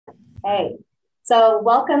Hey, so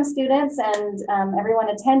welcome students and everyone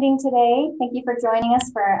attending today. Thank you for joining us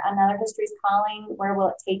for another History's Calling, Where Will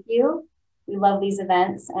It Take You? We love these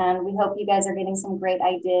events and we hope you guys are getting some great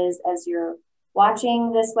ideas as you're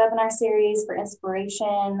watching this webinar series for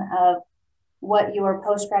inspiration of what your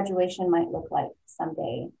post-graduation might look like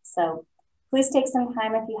someday. So please take some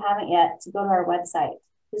time if you haven't yet to go to our website,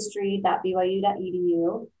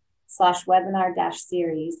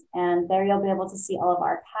 history.byu.edu/webinar-series. And there you'll be able to see all of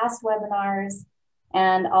our past webinars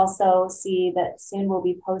and also see that soon we'll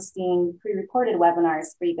be posting pre-recorded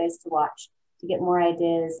webinars for you guys to watch to get more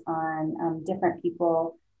ideas on different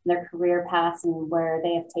people, their career paths and where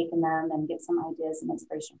they have taken them and get some ideas and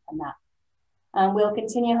inspiration from that. We'll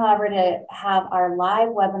continue, however, to have our live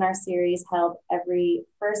webinar series held every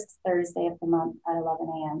first Thursday of the month at 11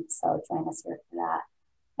 a.m. So join us here for that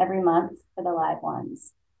every month for the live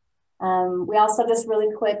ones. We also just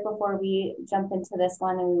really quick before we jump into this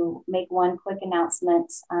one and make one quick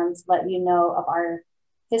announcement to let you know of our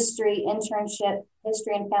history internship,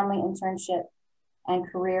 history and family internship and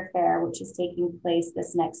career fair, which is taking place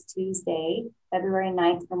this next Tuesday, February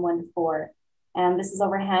 9th from 1 to 4. And this is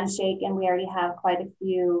over Handshake, and we already have quite a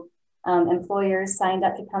few employers signed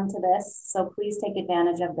up to come to this. So please take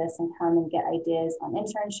advantage of this and come and get ideas on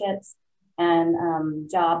internships and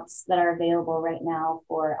jobs that are available right now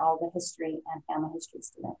for all the history and family history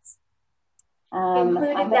students.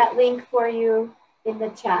 Included that link for you in the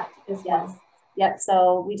chat as well. Yep,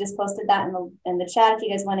 so we just posted that in the chat. If you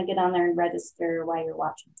guys want to get on there and register while you're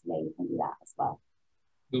watching today, you can do that as well.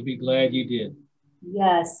 You'll be glad you did.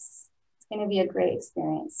 Yes. Going to be a great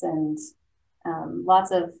experience and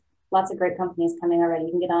lots of great companies coming already.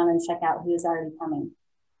 You can get on and check out who's already coming.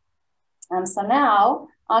 So now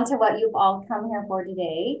on to what you've all come here for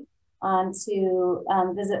today, to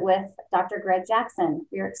visit with Dr. Greg Jackson.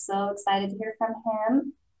 We are so excited to hear from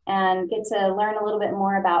him and get to learn a little bit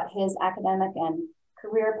more about his academic and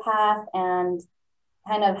career path and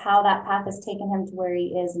kind of how that path has taken him to where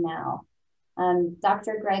he is now.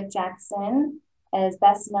 Dr. Greg Jackson is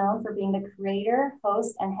best known for being the creator,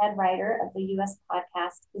 host, and head writer of the U.S.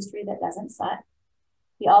 podcast History That Doesn't Suck.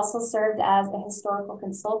 He also served as a historical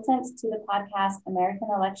consultant to the podcast American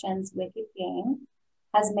Elections Wicked Game,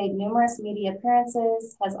 has made numerous media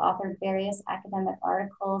appearances, has authored various academic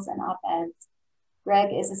articles and op-eds.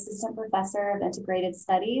 Greg is assistant professor of integrated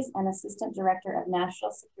studies and assistant director of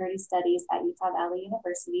national security studies at Utah Valley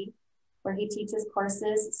University, where he teaches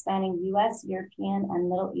courses spanning U.S., European, and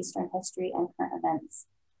Middle Eastern history and current events.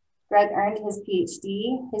 Greg earned his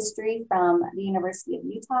PhD history from the University of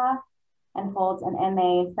Utah and holds an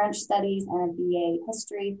MA in French Studies and a BA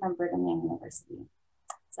history from Brigham Young University.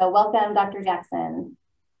 So welcome, Dr. Jackson.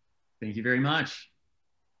 Thank you very much.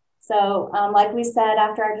 So like we said,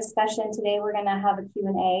 after our discussion today, we're gonna have a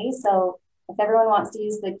Q&A. So if everyone wants to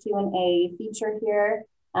use the Q&A feature here,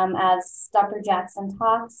 as Dr. Jackson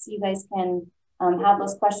talks, you guys can have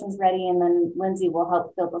those questions ready, and then Lindsay will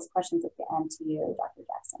help fill those questions at the end to you, Dr.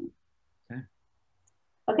 Jackson.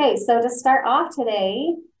 Okay, so to start off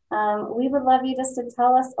today, we would love you just to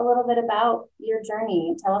tell us a little bit about your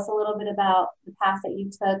journey. Tell us a little bit about the path that you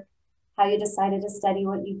took, how you decided to study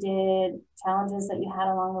what you did, challenges that you had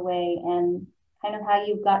along the way, and kind of how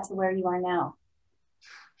you got to where you are now.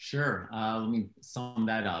 Sure, let me sum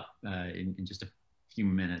that up in just a few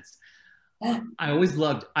minutes. I always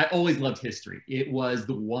loved history. It was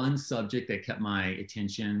the one subject that kept my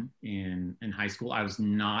attention in high school. I was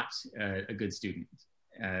not a good student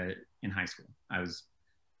in high school. I was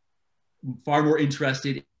far more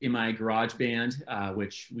interested in my garage band,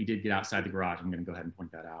 which we did get outside the garage. I'm going to go ahead and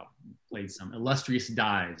point that out. Played some illustrious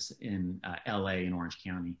dives in LA and Orange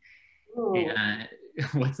County. And,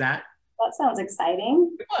 what's that? That sounds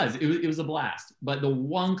exciting. It was a blast. But the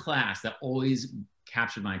one class that always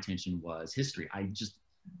captured my attention was history. I just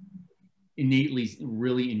innately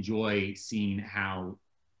really enjoy seeing how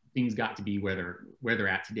things got to be where they're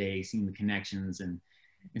at today, seeing the connections and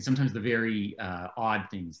sometimes the very odd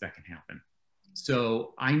things that can happen.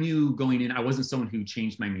 So I knew going in, I wasn't someone who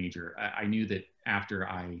changed my major. I knew that after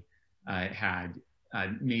I had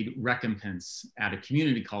made recompense at a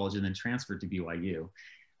community college and then transferred to BYU,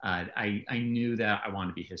 I knew that I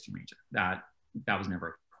wanted to be a history major. That was never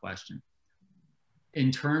a question. In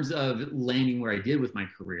terms of landing where I did with my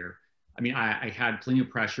career, I mean, I had plenty of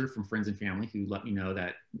pressure from friends and family who let me know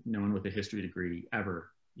that no one with a history degree ever,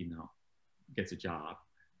 gets a job,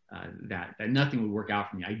 that nothing would work out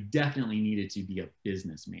for me. I definitely needed to be a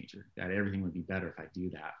business major, that everything would be better if I do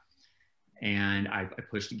that. And I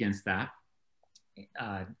pushed against that.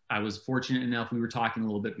 I was fortunate enough, we were talking a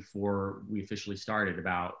little bit before we officially started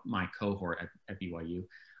about my cohort at BYU.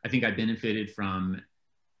 I think I benefited from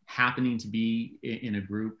happening to be in a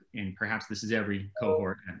group, and perhaps this is every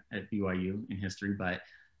cohort at BYU in history, but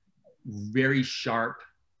very sharp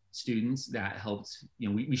students that helped, you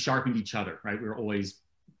know, we sharpened each other, right? We were always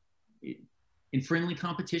in friendly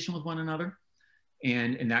competition with one another.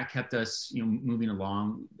 And that kept us, you know, moving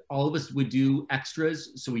along. All of us would do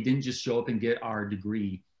extras, so we didn't just show up and get our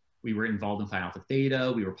degree. We were involved in Phi Alpha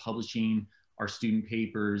Theta. We were publishing our student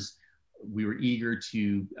papers. We were eager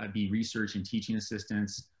to be research and teaching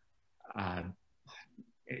assistants.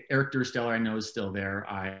 Eric Dursteller, I know, is still there.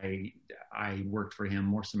 I worked for him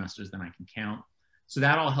more semesters than I can count. So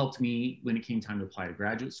that all helped me when it came time to apply to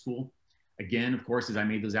graduate school. Again, of course, as I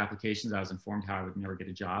made those applications, I was informed how I would never get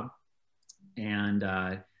a job. And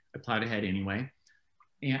I plowed ahead anyway.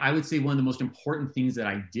 And I would say one of the most important things that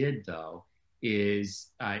I did, though,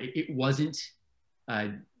 is it wasn't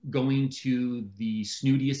going to the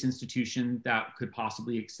snootiest institution that could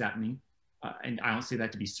possibly accept me. And I don't say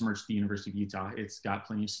that to besmirch the University of Utah. It's got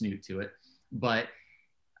plenty of snoot to it. But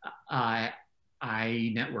I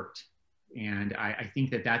networked. And I think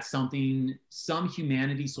that that's something some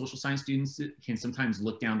humanities, social science students can sometimes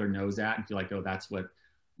look down their nose at and feel like, oh, that's what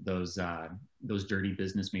those dirty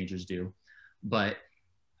business majors do. But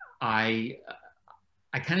I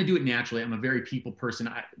kind of do it naturally. I'm a very people person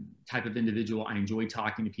type of individual. I enjoy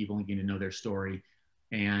talking to people and getting to know their story.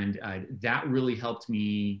 And that really helped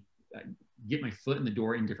me get my foot in the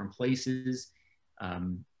door in different places.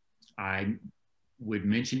 I would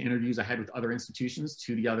mention interviews I had with other institutions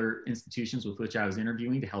to the other institutions with which I was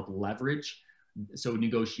interviewing to help leverage. So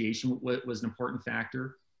negotiation was an important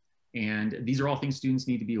factor. And these are all things students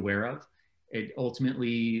need to be aware of. It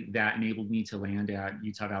ultimately, that enabled me to land at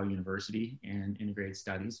Utah Valley University in integrated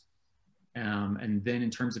studies. And then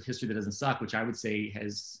in terms of history that doesn't suck, which I would say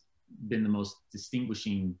has been the most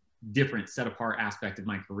distinguishing, different, set apart aspect of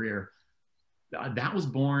my career, that was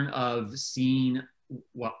born of seeing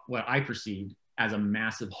what I perceived as a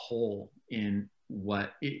massive hole in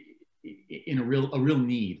in a real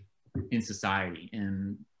need in society,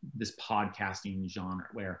 in this podcasting genre,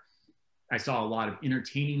 where I saw a lot of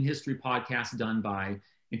entertaining history podcasts done by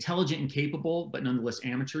intelligent and capable, but nonetheless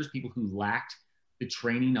amateurs, people who lacked the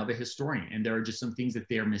training of a historian. And there are just some things that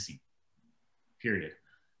they're missing, period.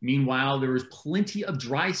 Meanwhile, there was plenty of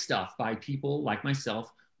dry stuff by people like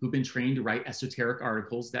myself who've been trained to write esoteric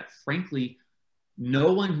articles that, frankly,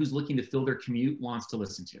 no one who's looking to fill their commute wants to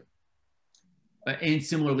listen to. And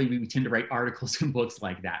similarly, we tend to write articles and books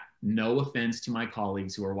like that. No offense to my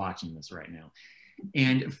colleagues who are watching this right now.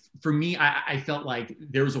 And for me, I felt like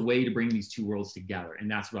there was a way to bring these two worlds together. And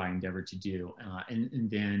that's what I endeavored to do. And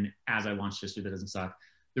then as I launched History That Doesn't Suck,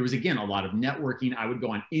 there was, again, a lot of networking. I would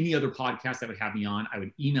go on any other podcast that would have me on. I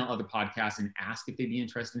would email other podcasts and ask if they'd be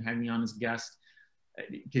interested in having me on as a guest.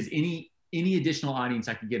 Because any additional audience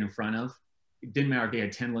I could get in front of, it didn't matter if they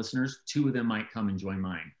had 10 listeners, 2 of them might come and join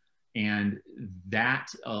mine. And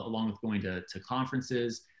that, along with going to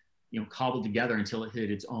conferences, cobbled together until it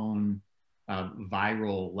hit its own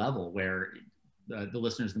viral level where the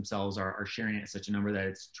listeners themselves are sharing it at such a number that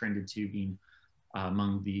it's trended to being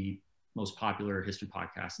among the most popular history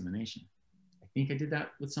podcasts in the nation. I think I did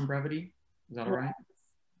that with some brevity. Is that all right?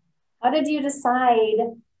 How did you decide,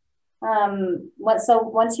 so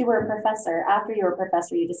once you were a professor, after you were a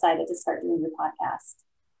professor, you decided to start doing your podcast?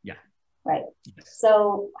 Yeah. Right. Yes.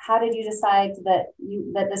 So how did you decide that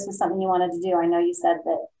this was something you wanted to do? I know you said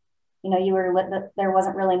that there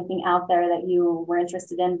wasn't really anything out there that you were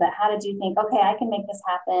interested in, but how did you think, okay, I can make this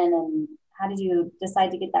happen? And how did you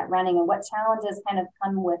decide to get that running? And what challenges kind of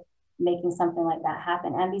come with making something like that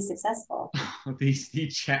happen and be successful?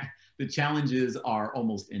 The challenges are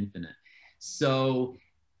almost infinite. So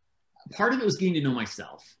part of it was getting to know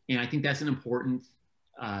myself. And I think that's an important,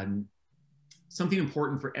 something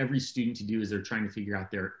important for every student to do as they're trying to figure out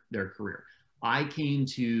their career. I came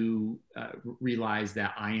to realize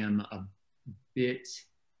that I'm a bit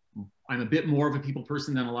more of a people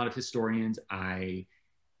person than a lot of historians. And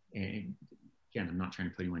again, I'm not trying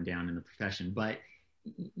to put anyone down in the profession, but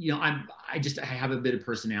I have a bit of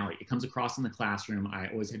personality. It comes across in the classroom. I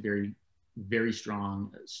always had very, very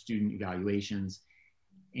strong student evaluations,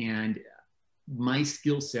 and my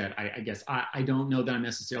skill set, I guess, I don't know that I'm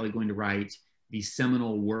necessarily going to write the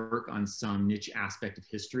seminal work on some niche aspect of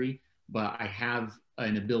history, but I have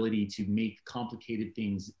an ability to make complicated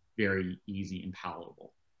things very easy and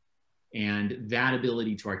palatable. And that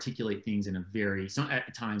ability to articulate things in a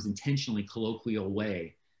at times intentionally colloquial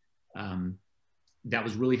way, that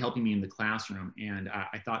was really helping me in the classroom. And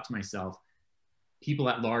I thought to myself, people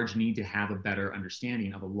at large need to have a better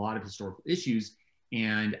understanding of a lot of historical issues.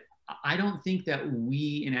 And I don't think that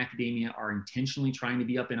we in academia are intentionally trying to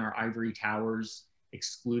be up in our ivory towers,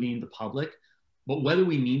 excluding the public. But whether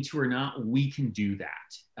we mean to or not, we can do that.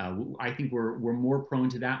 I think we're more prone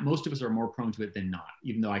to that. Most of us are more prone to it than not,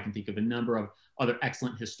 even though I can think of a number of other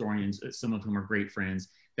excellent historians, some of whom are great friends,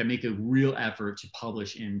 that make a real effort to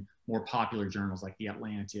publish in more popular journals like The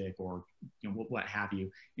Atlantic or what have you,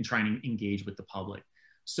 in trying to engage with the public.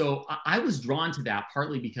 So I was drawn to that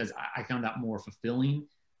partly because I found that more fulfilling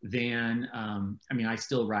than, I mean, I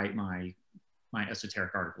still write my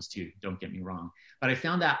esoteric articles too, don't get me wrong. But I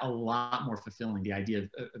found that a lot more fulfilling, the idea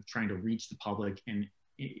of trying to reach the public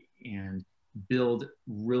and build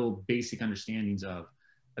real basic understandings of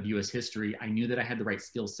US history. I knew that I had the right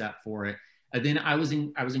skill set for it. And then I was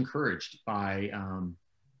encouraged by,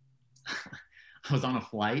 I was on a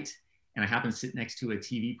flight and I happened to sit next to a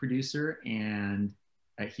TV producer, and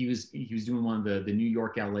he was doing one of the New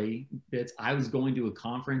York, LA bits. I was going to a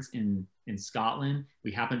conference in Scotland.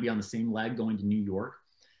 We happened to be on the same leg going to New York.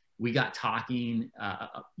 We got talking,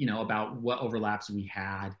 about what overlaps we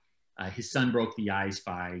had. His son broke the ice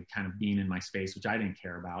by kind of being in my space, which I didn't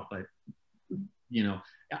care about, but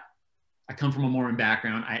I come from a Mormon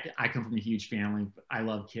background. I come from a huge family. I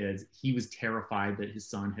love kids. He was terrified that his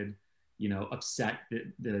son had, upset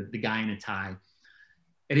the guy in a tie.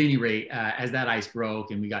 At any rate, as that ice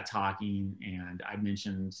broke and we got talking, and I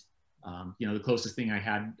mentioned, the closest thing I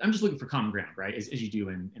had, I'm just looking for common ground, right? As you do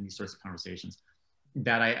in these sorts of conversations,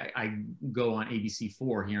 that I go on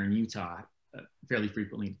ABC4 here in Utah fairly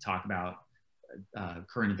frequently to talk about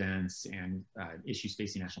current events and issues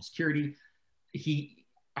facing national security.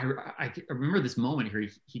 I remember this moment here,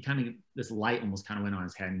 he kind of, this light almost kind of went on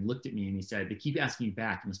his head, and he looked at me and he said, "They keep asking you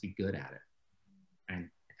back, you must be good at it." And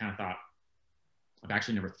I kind of thought, I've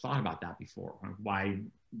actually never thought about that before, why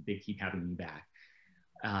they keep having me back.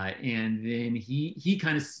 And then he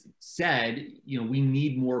kind of said, we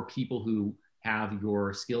need more people who have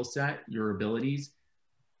your skill set, your abilities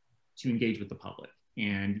to engage with the public.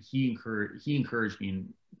 And he encouraged me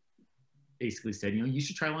and basically said, you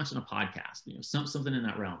should try launching a podcast, something in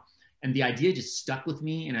that realm. And the idea just stuck with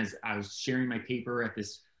me. And as I was sharing my paper at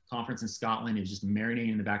this conference in Scotland, it was just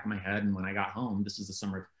marinating in the back of my head. And when I got home, this was the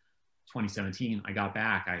summer of 2017, I got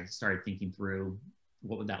back, I started thinking through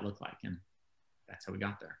what would that look like, and that's how we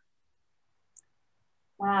got there.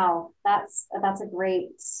 Wow, that's a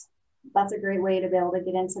great way to be able to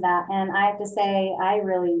get into that. And I have to say, I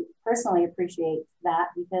really personally appreciate that,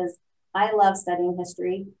 because I love studying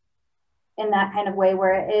history in that kind of way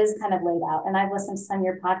where it is kind of laid out. And I've listened to some of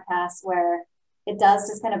your podcasts where it does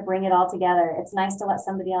just kind of bring it all together. It's nice to let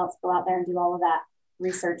somebody else go out there and do all of that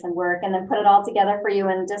research and work and then put it all together for you,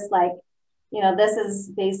 and just like, this is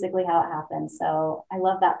basically how it happened. So I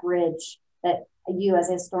love that bridge that you as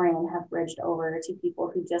a historian have bridged over to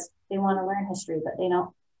people who they want to learn history, but they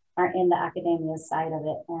aren't in the academia side of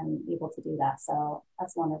it and able to do that. So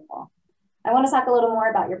that's wonderful. I want to talk a little more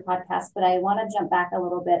about your podcast, but I want to jump back a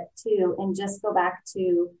little bit too, and just go back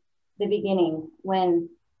to the beginning when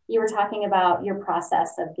you were talking about your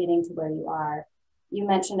process of getting to where you are. You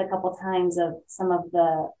mentioned a couple times of some of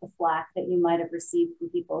the flack that you might have received from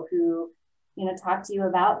people who, talked to you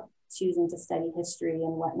about choosing to study history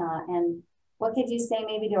and whatnot. And what could you say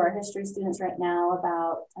maybe to our history students right now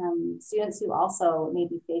about students who also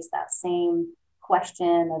maybe face that same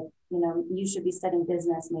question of, you should be studying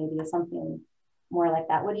business maybe, or something more like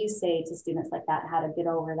that? What do you say to students like that, how to get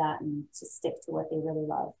over that and to stick to what they really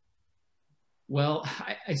love? Well,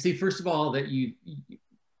 I say, first of all, that you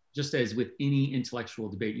just as with any intellectual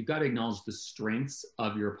debate, you've got to acknowledge the strengths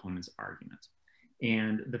of your opponent's argument.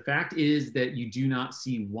 And the fact is that you do not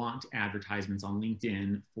see want advertisements on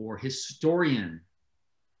LinkedIn for historian,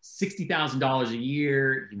 $60,000 a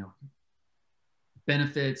year,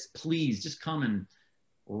 benefits. Please just come and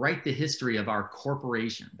write the history of our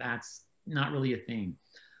corporation. That's not really a thing.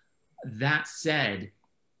 That said,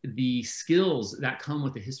 the skills that come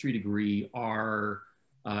with a history degree are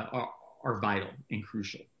vital and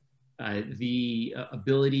crucial. The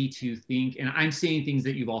ability to think, and I'm saying things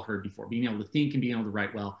that you've all heard before, being able to think and being able to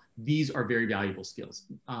write well, these are very valuable skills.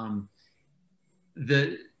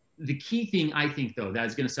 The key thing, I think, though, that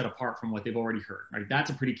is going to set apart from what they've already heard, right? That's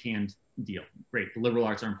a pretty canned deal. Great, the liberal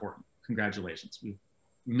arts are important. Congratulations. We have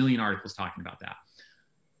a million articles talking about that.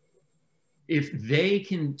 If they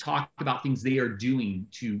can talk about things they are doing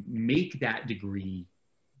to make that degree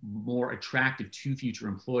more attractive to future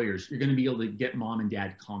employers, you're going to be able to get mom and dad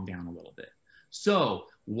to calm down a little bit. So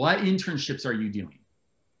what internships are you doing?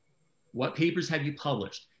 What papers have you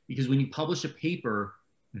published? Because when you publish a paper,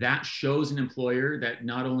 that shows an employer that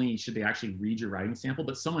not only should they actually read your writing sample,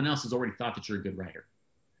 but someone else has already thought that you're a good writer.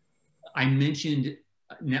 I mentioned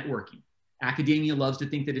networking. Academia loves to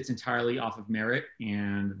think that it's entirely off of merit,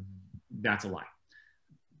 and that's a lie.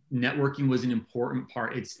 Networking was an important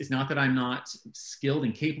part. It's not that I'm not skilled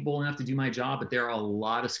and capable enough to do my job, but there are a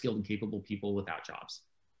lot of skilled and capable people without jobs.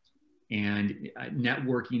 And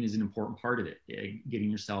networking is an important part of it,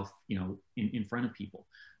 getting yourself, you know, in front of people.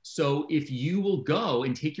 So if you will go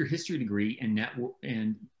and take your history degree and network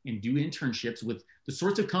and do internships with the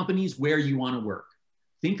sorts of companies where you want to work,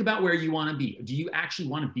 think about where you want to be. Do you actually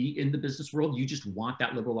want to be in the business world? You just want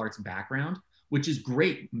that liberal arts background, which is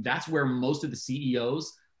great. That's where most of the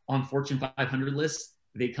CEOs on Fortune 500 lists,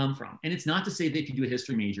 they come from. And it's not to say that if you do a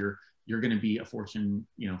history major, you're going to be a Fortune,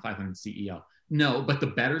 you know, 500 CEO. No, but the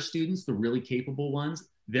better students, the really capable ones,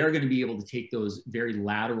 they're going to be able to take those very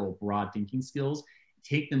lateral, broad thinking skills,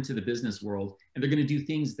 take them to the business world, and they're going to do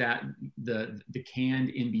things that the canned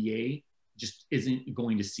MBA just isn't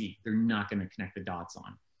going to see. They're not going to connect the dots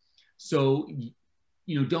on. So,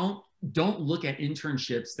 you know, don't look at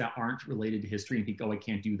internships that aren't related to history and think, oh, I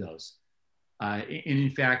can't do those. And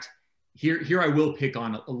in fact, here I will pick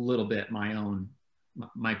on a little bit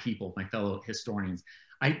my people, my fellow historians.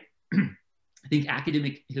 I think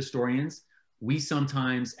academic historians, we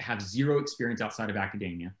sometimes have zero experience outside of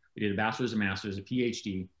academia. We did a bachelor's, a master's, a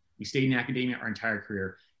PhD. We stayed in academia our entire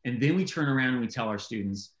career. And then we turn around and we tell our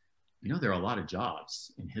students, you know, there are a lot of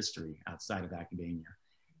jobs in history outside of academia.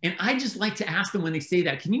 And I just like to ask them when they say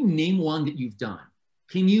that, can you name one that you've done?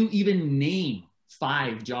 Can you even name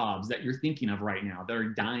 5 jobs that you're thinking of right now that are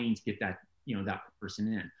dying to get that, you know, that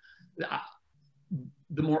person in?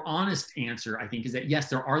 The more honest answer, I think, is that yes,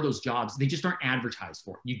 there are those jobs. They just aren't advertised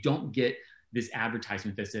for. You don't get this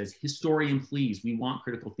advertisement that says, historian, please, we want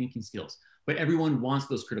critical thinking skills. But everyone wants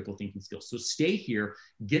those critical thinking skills. So stay here,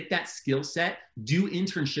 get that skill set, do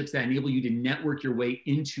internships that enable you to network your way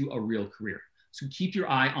into a real career. So keep your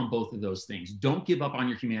eye on both of those things. Don't give up on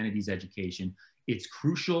your humanities education. It's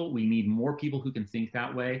crucial. We need more people who can think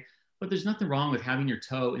that way. But there's nothing wrong with having your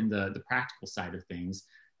toe in the practical side of things.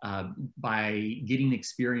 By getting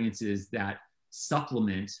experiences that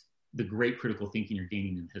supplement the great critical thinking you're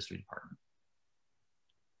gaining in the history department.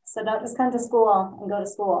 So don't just come to school and go to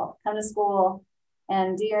school. Come to school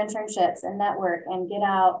and do your internships and network and get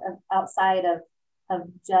outside of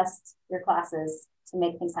just your classes to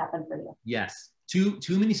make things happen for you. Yes, too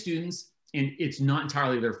many students, and it's not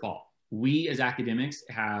entirely their fault. We as academics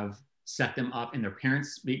have set them up, and their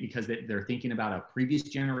parents, because they're thinking about a previous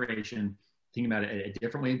generation, thinking about a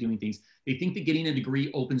different way of doing things. They think that getting a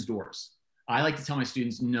degree opens doors. I like to tell my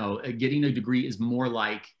students, no, getting a degree is more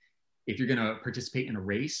like if you're going to participate in a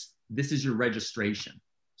race, this is your registration.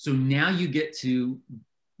 So now you get to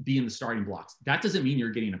be in the starting blocks. That doesn't mean you're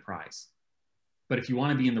getting a prize. But if you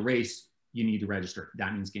want to be in the race, you need to register.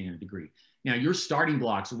 That means getting a degree. Now, your starting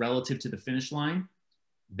blocks relative to the finish line,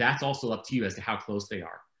 that's also up to you as to how close they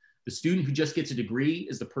are. The student who just gets a degree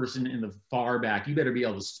is the person in the far back. You better be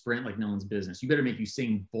able to sprint like no one's business. You better make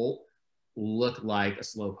Usain Bolt look like a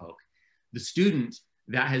slowpoke. The student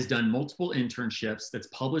that has done multiple internships, that's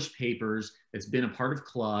published papers, that's been a part of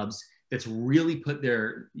clubs, that's really put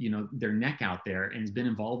their neck out there and has been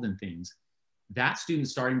involved in things, that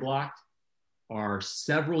student's starting block are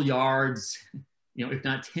several yards, if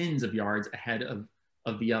not tens of yards ahead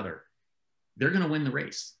of the other. They're going to win the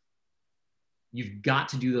race. You've got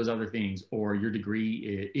to do those other things, or your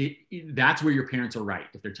degree, that's where your parents are right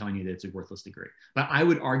if they're telling you that it's a worthless degree. But I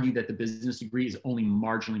would argue that the business degree is only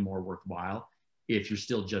marginally more worthwhile if you're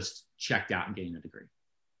still just checked out and getting a degree.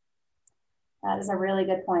 That is a really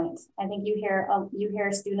good point. I think you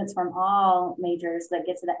hear students from all majors that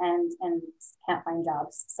get to the end and can't find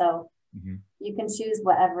jobs. So you can choose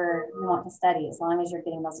whatever you want to study as long as you're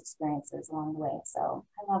getting those experiences along the way. So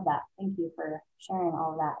I love that. Thank you for sharing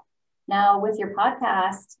all of that. Now with your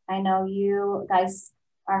podcast, I know you guys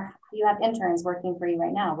you have interns working for you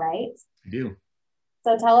right now, right? I do.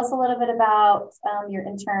 So tell us a little bit about your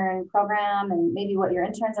intern program and maybe what your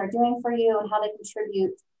interns are doing for you and how they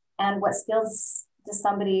contribute, and what skills does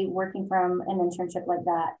somebody working from an internship like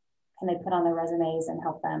that can they put on their resumes and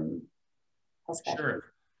help them post-graduate? Sure.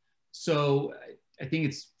 So I think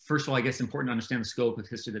it's, first of all, I guess important to understand the scope of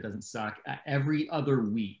History That Doesn't Suck. Every other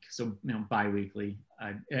week, so bi-weekly,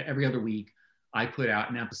 every other week, I put out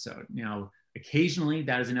an episode. Now, occasionally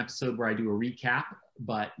that is an episode where I do a recap,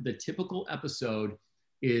 but the typical episode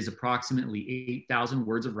is approximately 8,000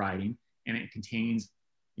 words of writing, and it contains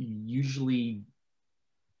usually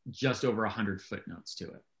just over 100 footnotes to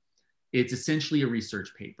it. It's essentially a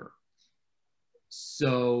research paper.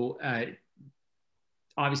 So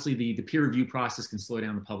obviously the peer review process can slow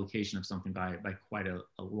down the publication of something by quite a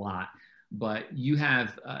lot. but you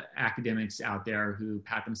have academics out there who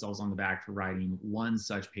pat themselves on the back for writing one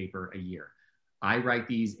such paper a year. I write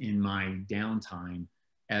these in my downtime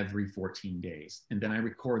every 14 days, and then I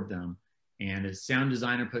record them, and a sound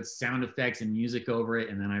designer puts sound effects and music over it,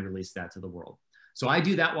 and then I release that to the world. So I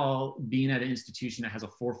do that while being at an institution that has a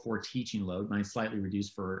 4-4 teaching load. Mine's slightly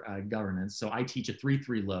reduced for governance. So I teach a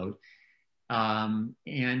 3-3 load.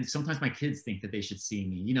 And sometimes my kids think that they should see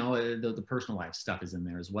me. You know, the personal life stuff is in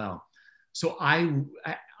there as well. So I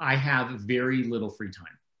have very little free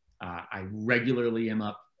time. I regularly am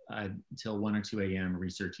up till 1 or 2 a.m.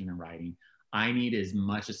 researching and writing. I need as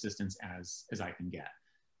much assistance as I can get.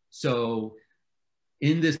 So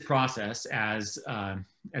in this process, as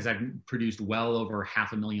I've produced well over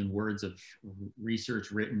 500,000 words of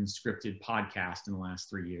research, written, scripted podcast in the last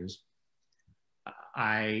 3 years,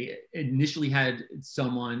 I initially had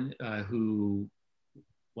someone who,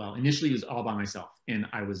 well, initially it was all by myself, and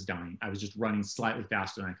I was dying. I was just running slightly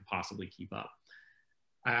faster than I could possibly keep up.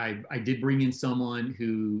 I did bring in someone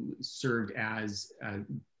who served as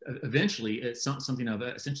eventually something of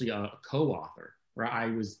essentially a co-author, where I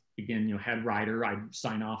was, again, you know, head writer. I'd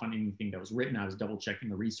sign off on anything that was written. I was double checking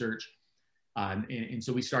the research. And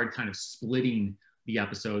so we started kind of splitting the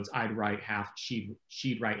episodes. I'd write half, she'd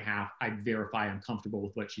write half. I'd verify I'm comfortable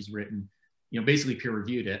with what she's written, you know, basically peer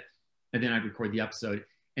reviewed it. And then I'd record the episode.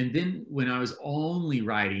 And then when I was only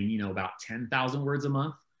writing, you know, about 10,000 words a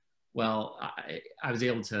month, well, I was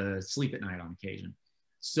able to sleep at night on occasion.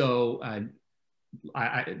 So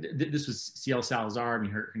this was CL Salazar. I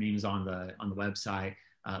mean, her name is on the website.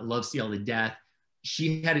 Love CL to death.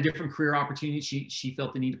 She had a different career opportunity she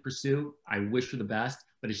felt the need to pursue. I wish her the best,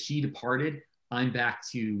 but as she departed, I'm back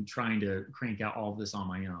to trying to crank out all of this on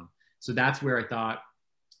my own. So that's where I thought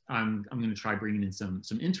I'm going to try bringing in some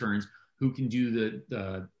interns who can do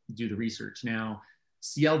the research. Now,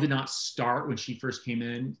 CL did not start when she first came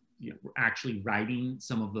in, you know, actually writing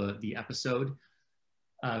some of the episode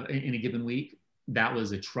in a given week. That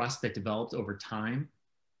was a trust that developed over time.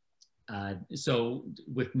 So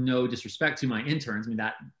with no disrespect to my interns, I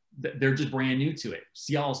mean, they're just brand new to it.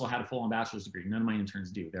 CL also had a full-on bachelor's degree. None of my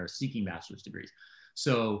interns do. They're seeking bachelor's degrees.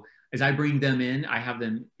 So as I bring them in, I have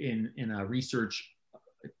them in a research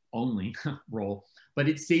only role, but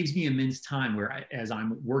it saves me immense time where as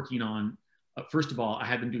I'm working on, first of all, I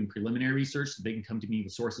have them doing preliminary research so they can come to me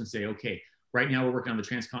with sources and say, okay, right now we're working on the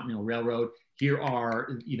Transcontinental Railroad. Here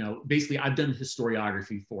are, you know, basically I've done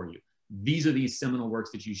historiography for you. These are these seminal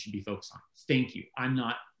works that you should be focused on. Thank you. I'm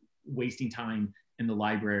not wasting time in the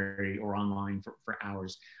library or online for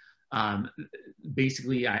hours.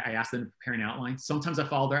 Basically, I ask them to prepare an outline. Sometimes I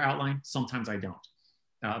follow their outline, sometimes I don't.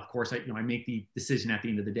 Of course, I make the decision at the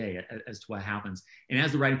end of the day as to what happens. And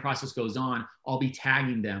as the writing process goes on, I'll be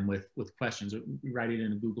tagging them with questions. We write it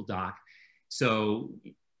in a Google Doc. So,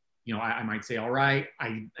 you know, I might say, all right,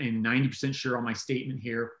 I am 90% sure on my statement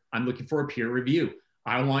here. I'm looking for a peer review.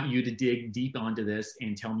 I want you to dig deep onto this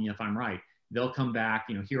and tell me if I'm right. They'll come back,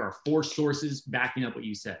 you know, here are 4 sources backing up what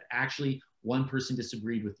you said. Actually, one person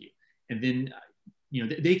disagreed with you. And then, you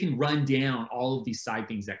know, they can run down all of these side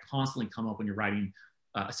things that constantly come up when you're writing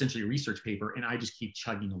essentially a research paper, and I just keep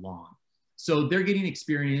chugging along. So they're getting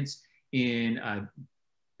experience in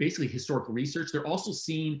basically historical research. They're also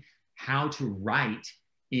seeing how to write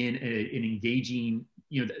in an engaging,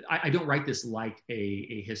 you know, I don't write this like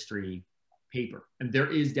a history paper. And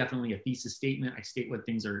there is definitely a thesis statement. I state what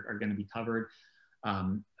things are going to be covered.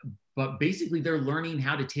 But basically they're learning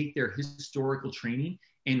how to take their historical training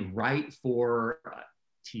and write for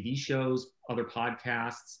TV shows, other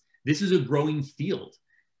podcasts. This is a growing field.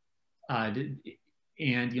 And,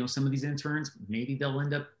 you know, some of these interns, maybe they'll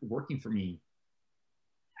end up working for me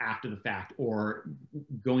after the fact or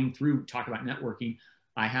going through, talk about networking.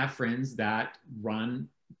 I have friends that run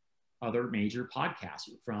other major podcasts,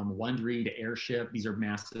 from Wondery to Airship. These are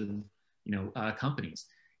massive, you know, companies.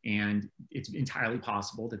 And it's entirely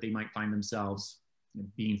possible that they might find themselves, you know,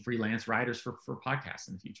 being freelance writers for podcasts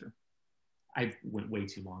in the future. I went way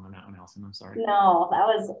too long on that one, Allison. I'm sorry. No, that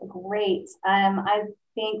was great. I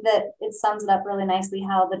think that it sums it up really nicely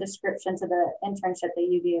how the description to the internship that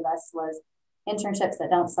you gave us was internships that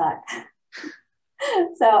don't suck.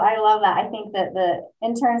 So I love that. I think that the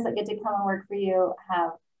interns that get to come and work for you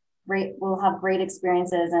will have great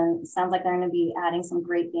experiences, and it sounds like they're going to be adding some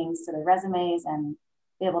great things to their resumes and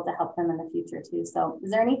be able to help them in the future too. So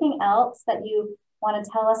is there anything else that you want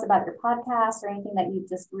to tell us about your podcast, or anything that you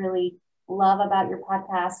just really love about your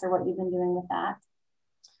podcast, or what you've been doing with that?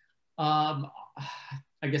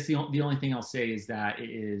 I guess the only thing I'll say is that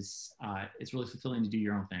it's really fulfilling to do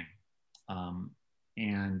your own thing.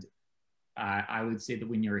 And I would say that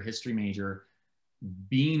when you're a history major,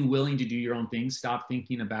 being willing to do your own thing, stop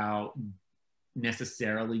thinking about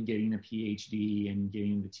necessarily getting a PhD and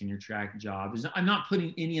getting the tenure track job. I'm not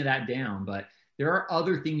putting any of that down, but there are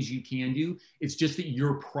other things you can do. It's just that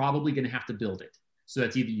you're probably going to have to build it. So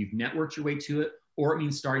that's either you've networked your way to it, or it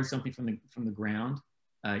means starting something from the ground,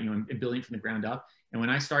 and building from the ground up. And when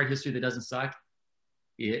I started History That Doesn't Suck,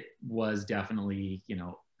 it was definitely,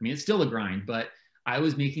 it's still a grind, but I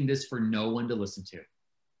was making this for no one to listen to,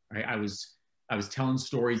 right? I was telling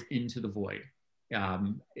stories into the void.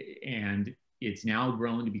 And it's now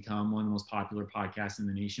grown to become one of the most popular podcasts in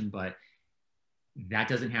the nation, but that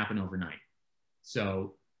doesn't happen overnight.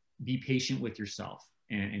 So be patient with yourself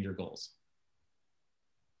and your goals.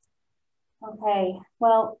 Okay,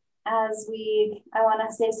 well, I want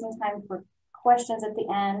to save some time for questions at the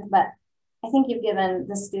end, but I think you've given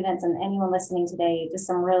the students and anyone listening today just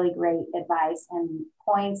some really great advice and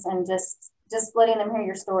points, and just letting them hear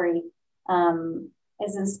your story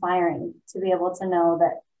is inspiring, to be able to know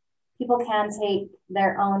that people can take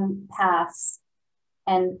their own paths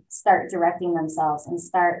and start directing themselves and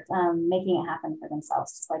start making it happen for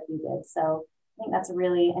themselves, just like you did. So I think that's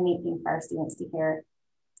really a neat thing for our students to hear.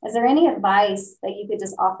 Is there any advice that you could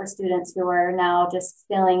just offer students who are now just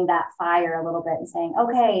feeling that fire a little bit and saying,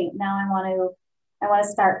 okay, now I want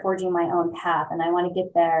to start forging my own path and I want to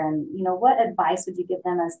get there? And, what advice would you give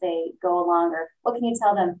them as they go along, or what can you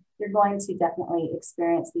tell them? You're going to definitely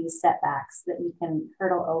experience these setbacks that you can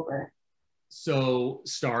hurdle over. So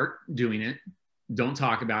start doing it. Don't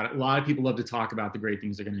talk about it. A lot of people love to talk about the great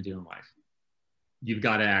things they're going to do in life. You've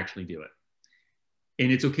got to actually do it.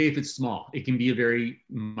 And it's okay if it's small. It can be a very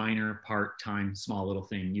minor, part-time, small little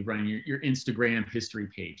thing. You run your Instagram history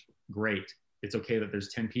page. Great. It's okay that there's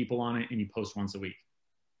 10 people on it and you post once a week.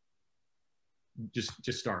 Just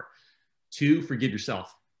start. 2, forgive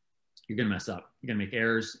yourself. You're going to mess up. You're going to make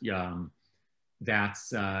errors.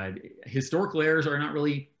 Historical errors are not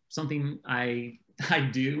really something I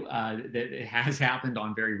do. That it has happened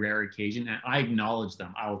on very rare occasion, and I acknowledge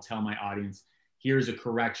them. I will tell my audience, here's a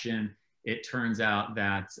correction. It turns out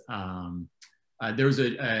that there was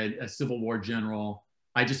a Civil War general.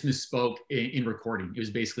 I just misspoke in recording. It was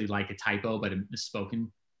basically like a typo, but it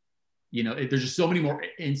misspoken. There's just so many more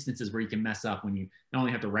instances where you can mess up when you not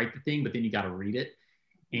only have to write the thing, but then you got to read it.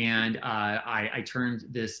 And I turned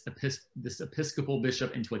this Episcopal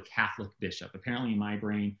bishop into a Catholic bishop. Apparently in my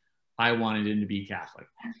brain, I wanted him to be Catholic.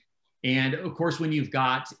 And of course, when you've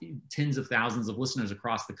got tens of thousands of listeners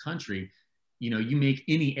across the country, you make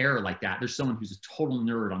any error like that. There's someone who's a total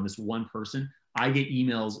nerd on this one person. I get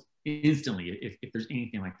emails instantly if there's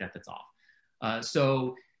anything like that that's off.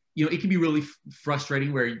 So, it can be really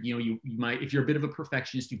frustrating where, you might, if you're a bit of a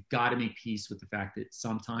perfectionist, you've got to make peace with the fact that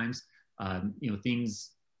sometimes,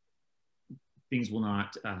 things will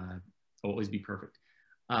not always be perfect.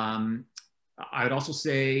 I would also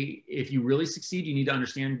say, if you really succeed, you need to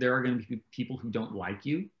understand there are going to be people who don't like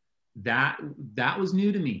you. That was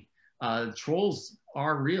new to me. Trolls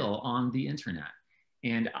are real on the internet,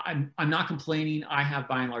 and I'm not complaining. I have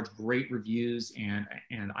by and large great reviews, and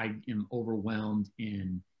I am overwhelmed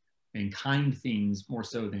in kind things more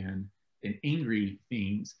so than angry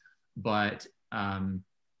things. But I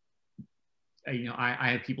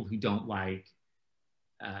have people who don't like.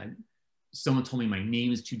 Someone told me my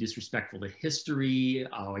name is too disrespectful to history.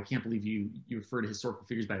 Oh, I can't believe you refer to historical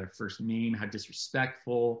figures by their first name. How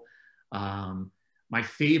disrespectful. My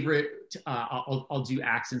favorite, I'll do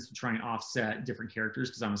accents to try and offset different characters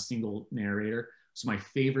because I'm a single narrator. So my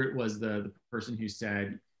favorite was the person who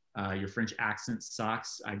said, your French accent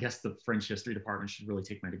sucks. I guess the French history department should really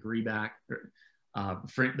take my degree back. The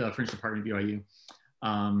French department of BYU.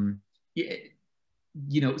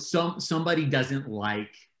 Somebody doesn't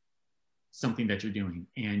like something that you're doing,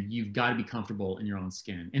 and you've got to be comfortable in your own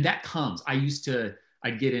skin. And that comes. I'd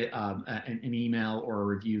get an email or a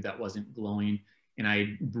review that wasn't glowing, and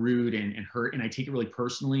I brood and hurt, and I take it really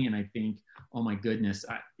personally, and I think, oh my goodness,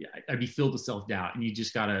 I'd be filled with self-doubt. And you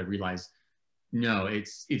just got to realize, no,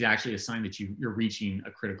 it's actually a sign that you're reaching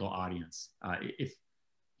a critical audience.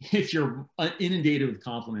 If you're inundated with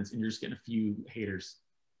compliments and you're just getting a few haters,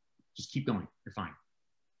 just keep going. You're fine.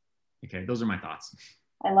 Okay, those are my thoughts.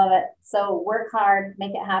 I love it. So work hard,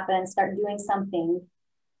 make it happen, start doing something,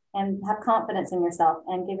 and have confidence in yourself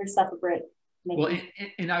and give yourself a break.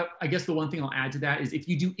 I guess the one thing I'll add to that is, if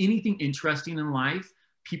you do anything interesting in life,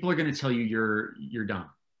 people are going to tell you you're dumb.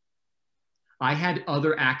 I had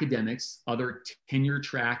other academics, other tenure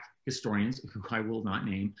track historians, who I will not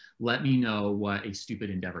name, let me know what a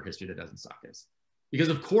stupid endeavor History That Doesn't Suck is. Because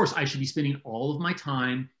of course I should be spending all of my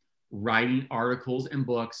time writing articles and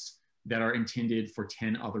books that are intended for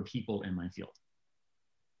 10 other people in my field.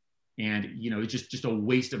 And, it's just a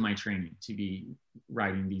waste of my training to be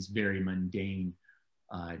writing these very mundane,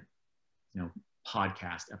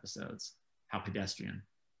 podcast episodes. How pedestrian.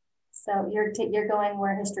 So you're going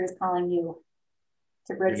where history is calling you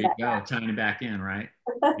to bridge that gap. Tying it back in, right?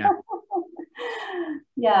 Yeah.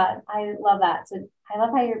 Yeah, I love that. So I love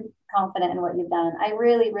how you're confident in what you've done. I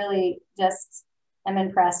really, really just am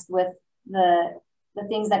impressed with the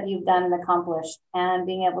things that you've done and accomplished, and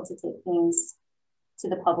being able to take things to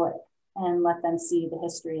the public and let them see the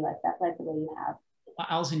history like that, like the way you have.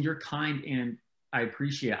 Allison, you're kind, and I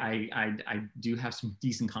appreciate it. I do have some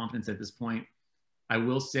decent confidence at this point. I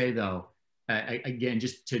will say though, again,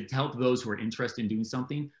 just to help those who are interested in doing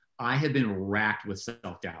something, I have been racked with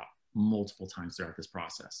self-doubt multiple times throughout this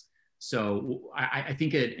process. So I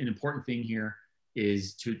think an important thing here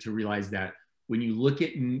is to realize that when you look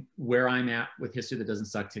at where I'm at with History That Doesn't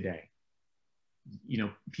Suck today,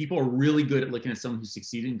 people are really good at looking at someone who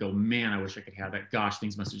succeeded and go, man, I wish I could have that. Gosh,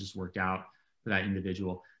 things must have just worked out for that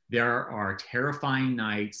individual. There are terrifying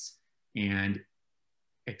nights and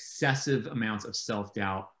excessive amounts of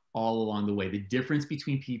self-doubt all along the way. The difference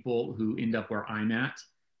between people who end up where I'm at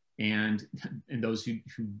and those who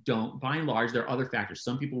don't, by and large, there are other factors.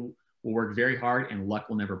 Some people will work very hard and luck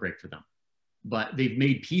will never break for them. But they've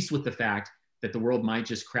made peace with the fact that the world might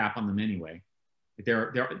just crap on them anyway.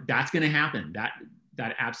 That's going to happen.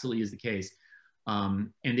 That absolutely is the case.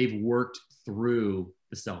 And they've worked through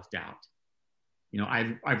the self-doubt.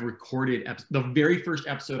 I've recorded the very first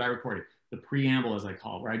episode I recorded, the preamble, as I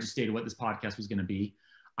call it, where I just stated what this podcast was going to be.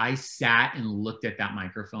 I sat and looked at that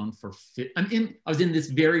microphone I was in this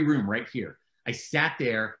very room right here. I sat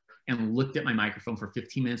there and looked at my microphone for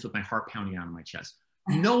 15 minutes with my heart pounding out of my chest.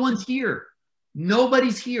 No one's here.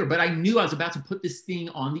 Nobody's here, but I knew I was about to put this thing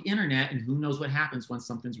on the internet, and who knows what happens when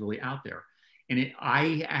something's really out there. And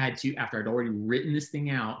I had to, after I'd already written this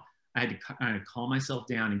thing out, I had to kind of calm myself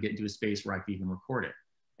down and get into a space where I could even record it.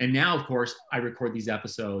 And now, of course, I record these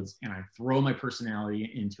episodes and I throw my personality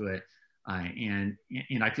into it. And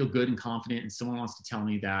I feel good and confident. And someone wants to tell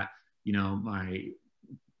me that,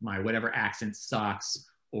 my whatever accent sucks,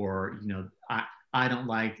 or, I don't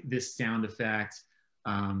like this sound effect.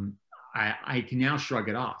 I can now shrug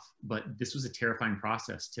it off, but this was a terrifying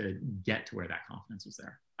process to get to where that confidence was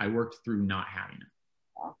there. I worked through not having it.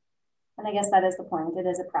 Yeah. And I guess that is the point. It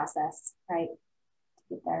is a process, right?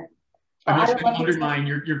 To get there. I'm not trying to undermine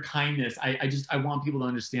your kindness. I want people to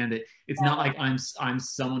understand that it's not like I'm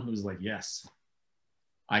someone who's like, yes,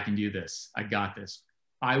 I can do this. I got this.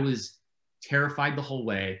 I was terrified the whole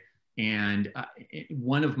way. And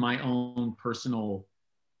one of my own personal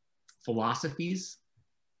philosophies,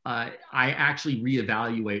 I actually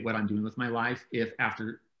reevaluate what I'm doing with my life if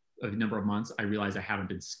after a number of months, I realize I haven't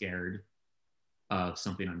been scared of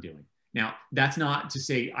something I'm doing. Now, that's not to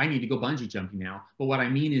say I need to go bungee jumping now, but what I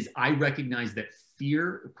mean is I recognize that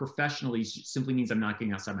fear professionally simply means I'm not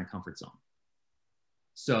getting outside my comfort zone.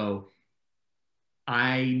 So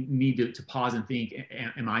I need to pause and think,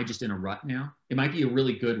 am I just in a rut now? It might be a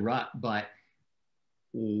really good rut, but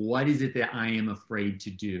what is it that I am afraid to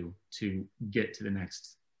do to get to the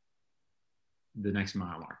next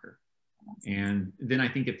mile marker? And then I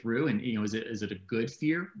think it through, and is it a good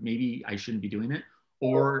fear? Maybe I shouldn't be doing it.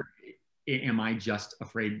 Or am I just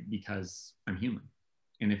afraid because I'm human?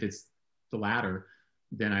 And if it's the latter,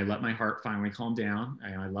 then I let my heart finally calm down.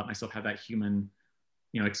 I let myself have that human,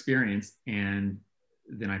 experience, and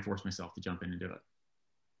then I force myself to jump in and do it.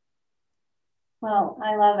 Well,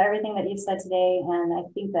 I love everything that you've said today, and I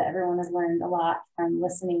think that everyone has learned a lot from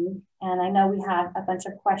listening. And I know we have a bunch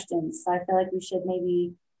of questions, so I feel like we should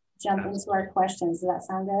maybe jump into our questions. Does that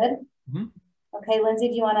sound good? Mm-hmm. Okay, Lindsay,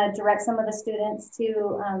 do you want to direct some of the students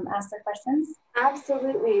to ask their questions?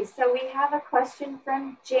 Absolutely. So we have a question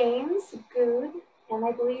from James Good, and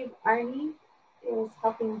I believe Arnie is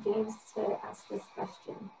helping James to ask this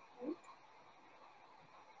question. Right?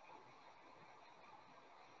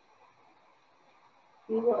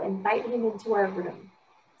 We will invite him into our room.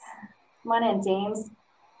 Come on in, James.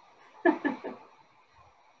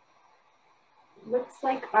 Looks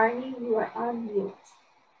like Arnie, you are on mute.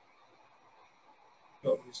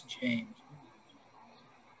 Oh, it's James.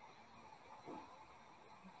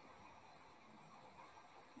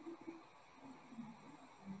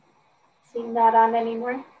 Seeing that on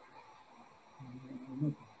anymore?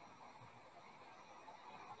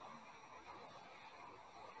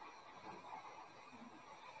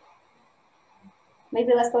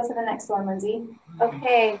 Maybe let's go to the next one, Lindsay.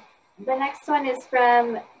 Okay, the next one is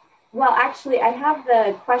from, well, actually, I have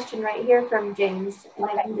the question right here from James, and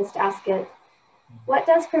I can just ask it. What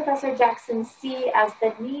does Professor Jackson see as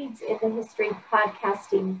the needs in the history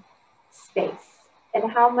podcasting space?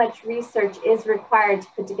 And how much research is required to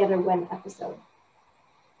put together one episode?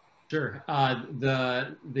 Sure.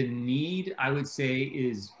 The need, I would say,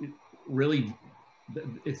 is really,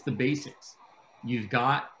 it's the basics. You've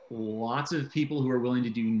got lots of people who are willing to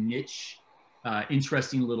do niche,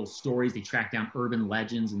 interesting little stories. They track down urban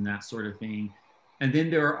legends and that sort of thing. And then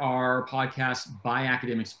there are podcasts by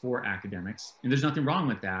academics for academics. And there's nothing wrong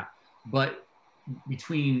with that. But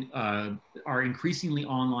between our increasingly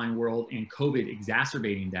online world and COVID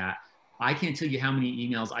exacerbating that, I can't tell you how many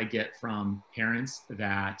emails I get from parents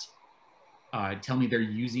that tell me they're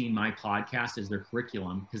using my podcast as their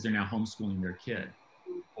curriculum because they're now homeschooling their kid.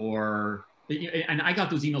 Or, and I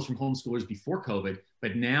got those emails from homeschoolers before COVID,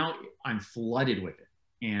 but now I'm flooded with it.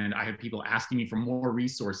 And I have people asking me for more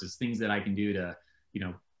resources, things that I can do to,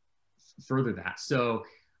 further that. So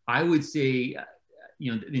I would say,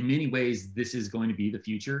 in many ways, this is going to be the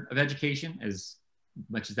future of education, as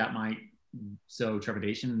much as that might sow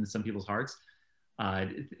trepidation in some people's hearts.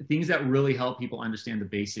 Things that really help people understand the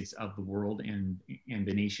basics of the world and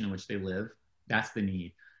the nation in which they live. That's the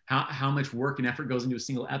need. How much work and effort goes into a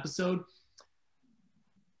single episode?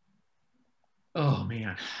 Oh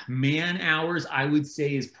man hours, I would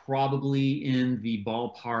say, is probably in the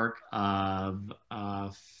ballpark of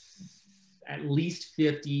at least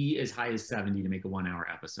 50, as high as 70 to make a 1 hour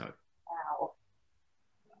episode. Wow.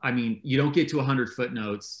 I mean, you don't get to 100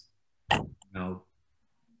 footnotes,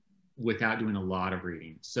 without doing a lot of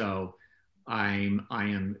reading. So I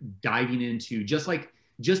am diving into, just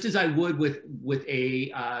as I would with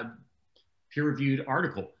a peer-reviewed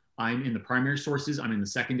article. I'm in the primary sources, I'm in the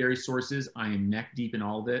secondary sources, I am neck deep in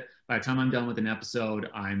all of it. By the time I'm done with an episode,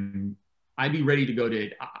 I'd be ready to go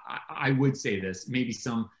to, I would say this, maybe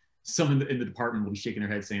some in the department will be shaking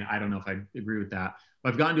their head saying, I don't know if I agree with that. But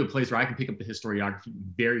I've gotten to a place where I can pick up the historiography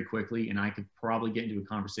very quickly, and I could probably get into a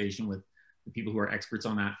conversation with the people who are experts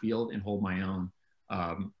on that field and hold my own,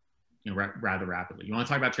 rather rapidly. You want to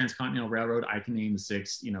talk about Transcontinental Railroad? I can name the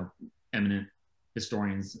 6, eminent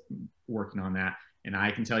historians working on that. And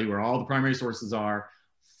I can tell you where all the primary sources are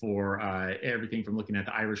for everything from looking at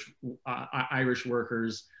the Irish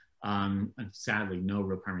workers. And sadly, no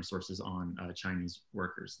real primary sources on Chinese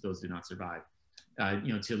workers. Those do not survive.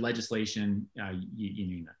 To legislation, you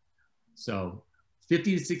name it. So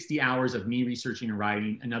 50 to 60 hours of me researching and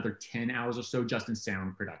writing, another 10 hours or so just in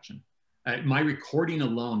sound production. My recording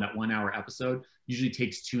alone, that 1 hour episode, usually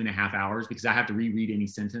takes 2.5 hours because I have to reread any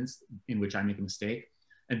sentence in which I make a mistake.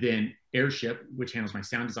 And then Airship, which handles my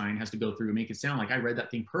sound design, has to go through and make it sound like I read that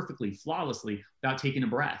thing perfectly, flawlessly, without taking a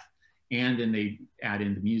breath. And then they add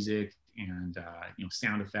in the music and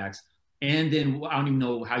sound effects. And then I don't even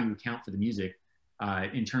know how you account for the music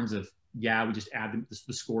in terms of, we just add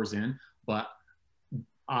the scores in. But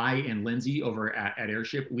I and Lindsay over at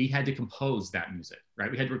Airship, we had to compose that music, right?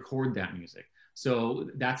 We had to record that music. So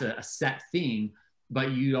that's a set thing,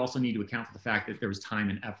 but you also need to account for the fact that there was time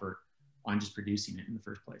and effort on just producing it in the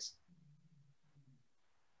first place.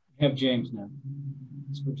 We have James now.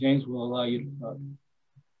 So James will allow you to talk.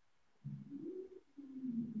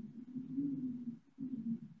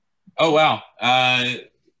 Oh, wow.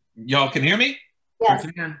 Y'all can hear me? Yes.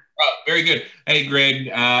 Oh, very good. Hey,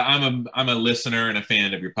 Greg, I'm a listener and a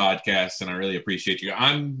fan of your podcast, and I really appreciate you.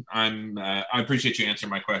 I appreciate you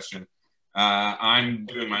answering my question. I'm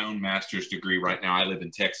doing my own master's degree right now. I live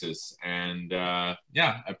in Texas, and I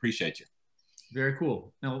appreciate you. Very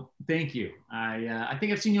cool. No, thank you. I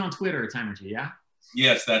think I've seen you on Twitter a time or two. Yeah.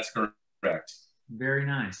 Yes, that's correct. Very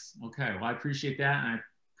nice. Okay. Well, I appreciate that, and I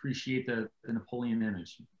appreciate the Napoleon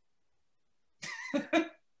image.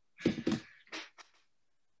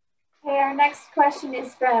 Okay, our next question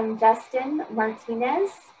is from Justin Martinez.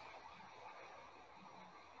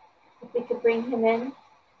 If we could bring him in.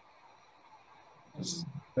 Yes,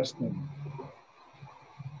 Justin.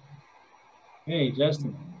 Hey,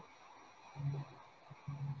 Justin.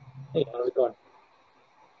 Hey, how's it going?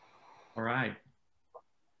 All right.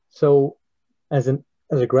 So, as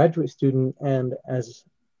a graduate student and as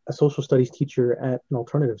a social studies teacher at an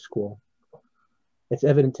alternative school, it's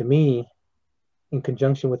evident to me, in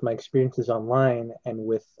conjunction with my experiences online and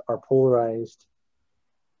with our polarized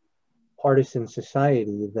partisan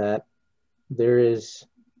society, that there is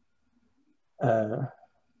an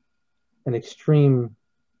extreme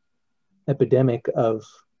epidemic of,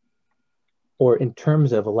 or in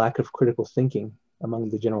terms of, a lack of critical thinking among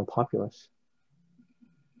the general populace.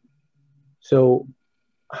 So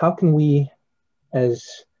how can we, as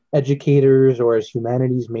educators or as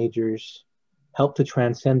humanities majors, help to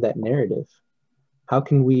transcend that narrative? how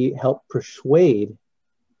can we help persuade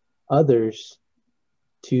others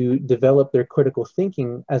to develop their critical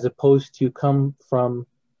thinking, as opposed to come from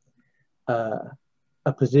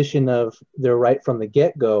a position of they're right from the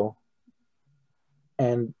get-go,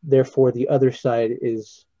 and therefore the other side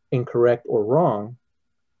is incorrect or wrong,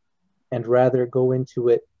 and rather go into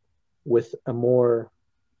it with a more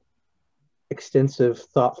extensive,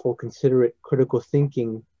 thoughtful, considerate, critical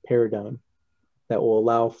thinking paradigm that will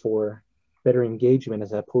allow for better engagement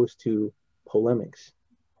as opposed to polemics?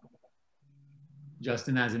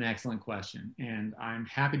 Justin, that's an excellent question, and I'm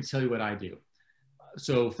happy to tell you what I do.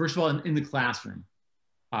 So first of all, in the classroom,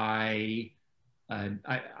 I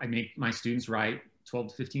make my students write 12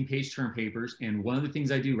 to 15 page term papers, and one of the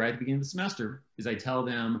things I do right at the beginning of the semester is I tell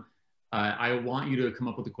them, I want you to come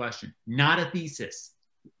up with a question, not a thesis.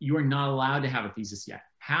 You are not allowed to have a thesis yet.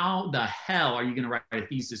 How the hell are you going to write a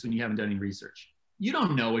thesis when you haven't done any research? You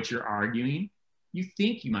don't know what you're arguing. You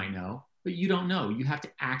think you might know, but you don't know. You have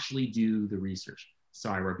to actually do the research.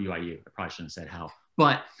 Sorry, we're BYU. I probably shouldn't have said how,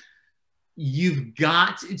 but you've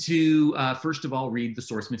got to, first of all, read the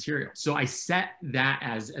source material. So I set that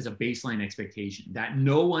as a baseline expectation, that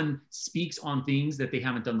no one speaks on things that they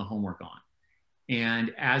haven't done the homework on.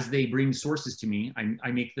 And as they bring sources to me,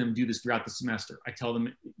 I make them do this throughout the semester. I tell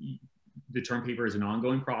them the term paper is an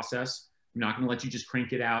ongoing process. I'm not going to let you just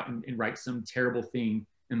crank it out and write some terrible thing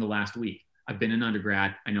in the last week. I've been an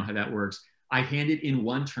undergrad. I know how that works. I handed in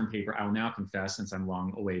one term paper, I will now confess, since I'm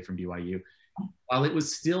long away from BYU, while it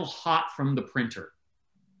was still hot from the printer.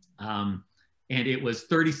 And it was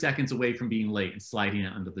 30 seconds away from being late and sliding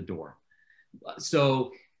it under the door.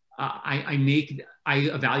 So I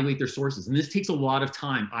evaluate their sources, and this takes a lot of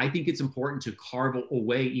time. I think it's important to carve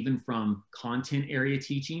away even from content area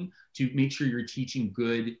teaching to make sure you're teaching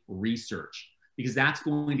good research, because that's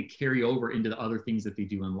going to carry over into the other things that they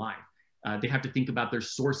do in life. They have to think about their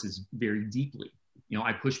sources very deeply. You know,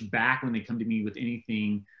 I push back when they come to me with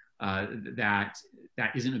anything that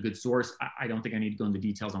isn't a good source. I don't think I need to go into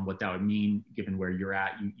details on what that would mean, given where you're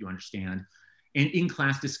at, you understand. And in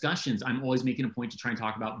class discussions, I'm always making a point to try and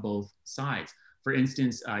talk about both sides. For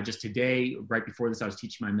instance, just today, right before this, I was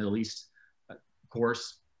teaching my Middle East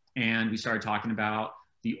course, and we started talking about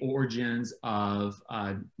the origins of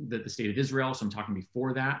the state of Israel. So I'm talking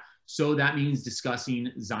before that. So that means discussing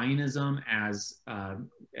Zionism as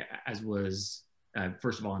was,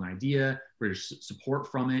 first of all, an idea, British support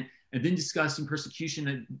from it, and then discussing persecution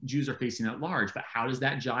that Jews are facing at large. But how does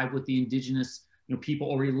that jive with the indigenous people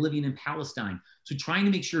already living in Palestine? So trying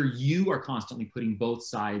to make sure you are constantly putting both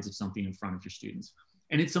sides of something in front of your students.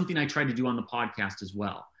 And it's something I try to do on the podcast as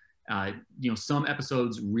well. Some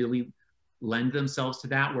episodes really lend themselves to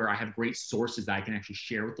that, where I have great sources that I can actually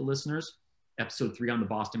share with the listeners. Episode 3 on the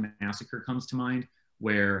Boston Massacre comes to mind,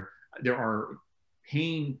 where there are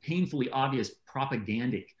painfully obvious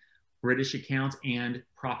propagandic British accounts and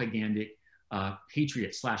propagandic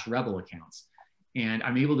patriot/rebel accounts. And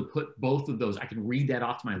I'm able to put both of those. I can read that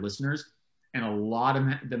off to my listeners, and a lot of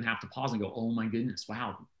them have to pause and go, "Oh my goodness,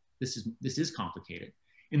 wow, this is complicated."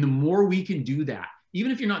 And the more we can do that,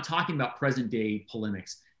 even if you're not talking about present day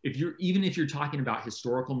polemics, even if you're talking about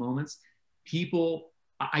historical moments,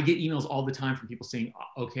 I get emails all the time from people saying,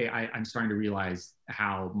 "Okay, I'm starting to realize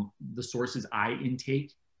how the sources I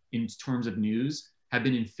intake in terms of news have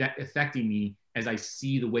been affecting me as I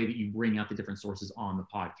see the way that you bring out the different sources on the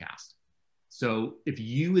podcast." So if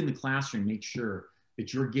you in the classroom make sure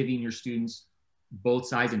that you're giving your students both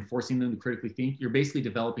sides and forcing them to critically think, you're basically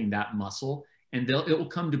developing that muscle, and it will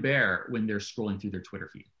come to bear when they're scrolling through their Twitter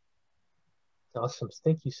feed. Awesome.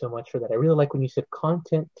 Thank you so much for that. I really like when you said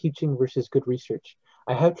content teaching versus good research.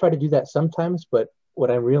 I have tried to do that sometimes, but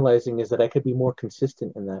what I'm realizing is that I could be more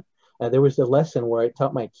consistent in that. There was a lesson where I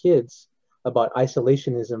taught my kids about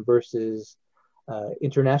isolationism versus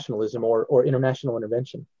internationalism or international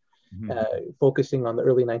intervention. Focusing on the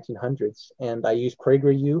early 1900s. And I used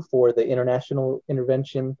PragerU for the international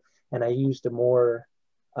intervention, and I used a more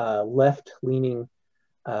left-leaning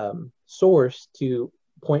source to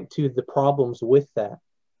point to the problems with that.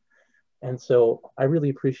 And so I really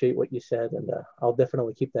appreciate what you said, and I'll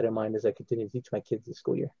definitely keep that in mind as I continue to teach my kids this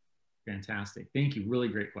school year. Fantastic. Thank you. Really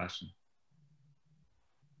great question.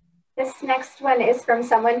 This next one is from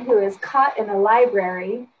someone who is caught in a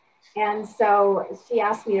library. And so she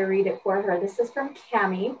asked me to read it for her. This is from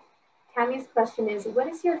Cami. Cami's question is, what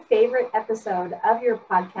is your favorite episode of your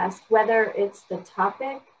podcast, whether it's the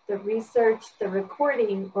topic, the research, the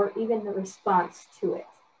recording, or even the response to it?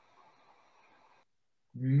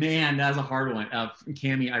 Man, that's a hard one.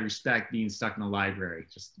 Cami, I respect being stuck in the library,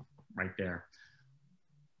 just right there.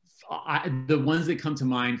 The ones that come to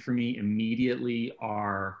mind for me immediately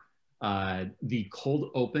are the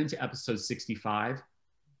cold open to episode 65.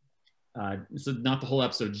 So not the whole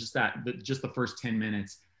episode, just just the first 10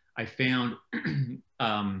 minutes. I found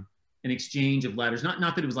an exchange of letters. Not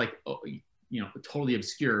that it was like, totally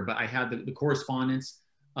obscure, but I had the correspondence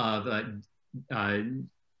of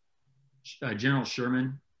General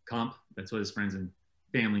Sherman, Comp. That's what his friends and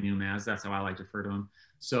family knew him as. That's how I like to refer to him.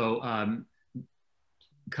 So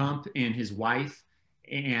Comp and his wife,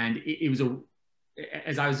 and it was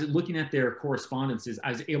as I was looking at their correspondences,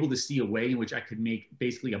 I was able to see a way in which I could make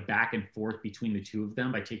basically a back and forth between the two of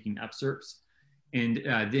them by taking excerpts. And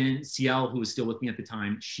then Ciel, who was still with me at the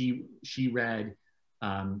time, she read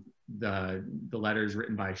the letters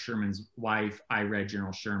written by Sherman's wife. I read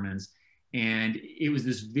General Sherman's, and it was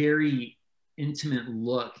this very intimate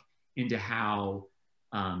look into how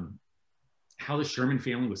the Sherman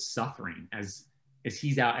family was suffering as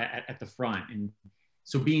he's out at the front. And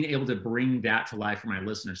so being able to bring that to life for my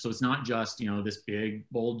listeners. So it's not just, this big,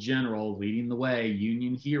 bold general leading the way,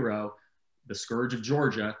 Union hero, the scourge of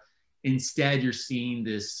Georgia. Instead, you're seeing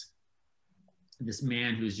this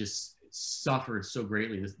man who's just suffered so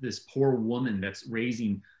greatly, this poor woman that's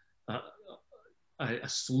raising a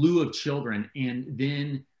slew of children. And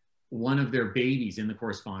then one of their babies in the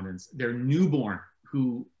correspondence, their newborn,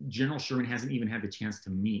 who General Sherman hasn't even had the chance to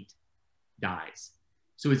meet, dies.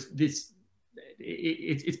 So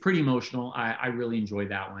it's pretty emotional. I really enjoyed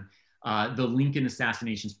that one. The Lincoln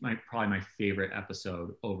assassination is probably my favorite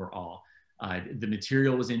episode overall. The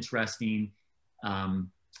material was interesting, and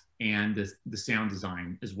the sound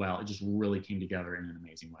design as well. It just really came together in an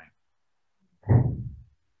amazing way.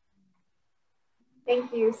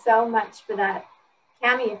 Thank you so much for that.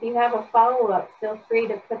 Cami, if you have a follow-up, feel free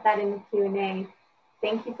to put that in the Q&A.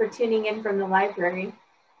 Thank you for tuning in from the library.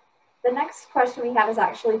 The next question we have is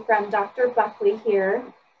actually from Dr. Buckley here.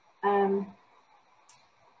 Marnie,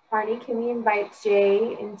 can we invite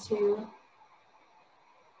Jay into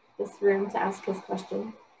this room to ask his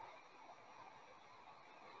question?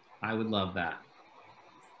 I would love that.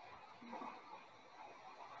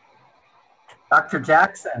 Dr.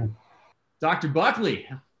 Jackson. Dr. Buckley.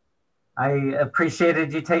 I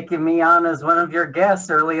appreciated you taking me on as one of your guests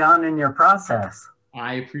early on in your process.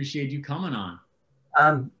 I appreciate you coming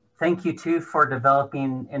on. Thank you too for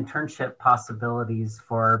developing internship possibilities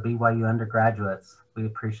for BYU undergraduates. We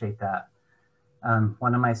appreciate that.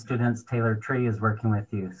 One of my students, Taylor Tree, is working with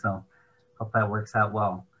you, so hope that works out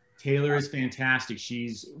well. Taylor is fantastic.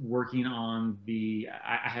 She's working on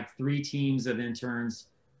I have 3 teams of interns,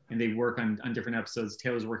 and they work on different episodes.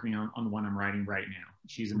 Taylor's working on the one I'm writing right now.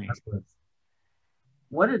 She's amazing.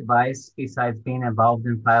 What advice, besides being involved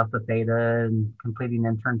in Phi Alpha Theta and completing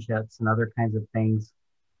internships and other kinds of things,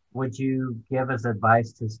 would you give as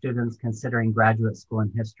advice to students considering graduate school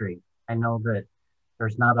in history? I know that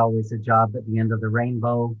there's not always a job at the end of the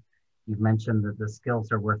rainbow. You've mentioned that the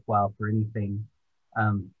skills are worthwhile for anything.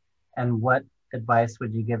 And what advice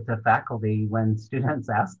would you give to faculty when students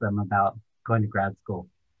ask them about going to grad school?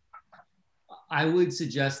 I would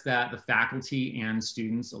suggest that the faculty and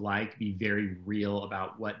students alike be very real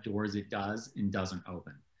about what doors it does and doesn't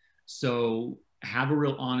open. So have a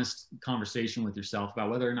real honest conversation with yourself about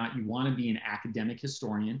whether or not you want to be an academic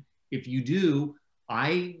historian. If you do,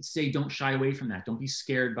 I say don't shy away from that. Don't be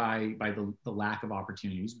scared by the lack of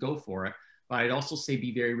opportunities. Go for it. But I'd also say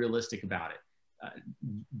be very realistic about it.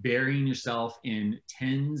 Burying yourself in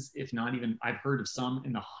tens, if not even, I've heard of some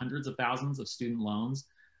in the hundreds of thousands of student loans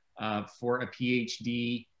for a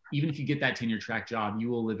PhD. Even if you get that tenure track job, you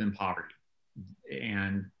will live in poverty,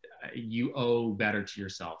 and you owe better to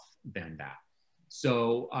yourself than that.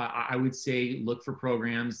 So I would say look for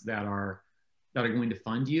programs that are going to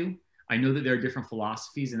fund you. I know that there are different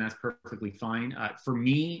philosophies, and that's perfectly fine. For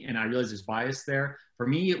me, and I realize there's bias there, for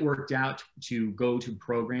me it worked out to go to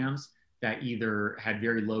programs that either had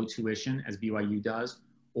very low tuition, as BYU does,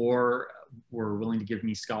 or were willing to give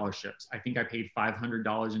me scholarships. I think I paid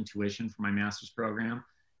 $500 in tuition for my master's program.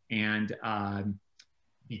 And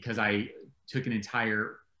because I took an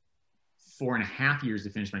entire 4.5 years to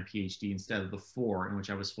finish my PhD instead of the 4 in which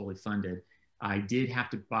I was fully funded, I did have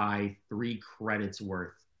to buy 3 credits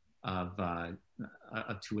worth of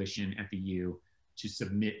tuition at the U to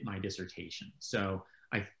submit my dissertation. So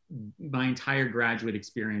my entire graduate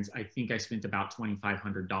experience, I think I spent about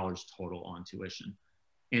 $2,500 total on tuition.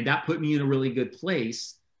 And that put me in a really good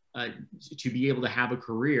place to be able to have a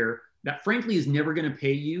career that frankly is never going to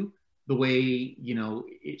pay you the way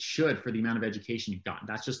it should for the amount of education you've gotten.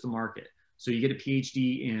 That's just the market. So you get a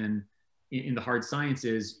PhD in the hard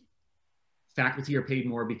sciences, faculty are paid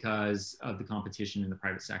more because of the competition in the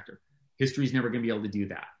private sector. History is never going to be able to do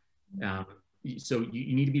that. So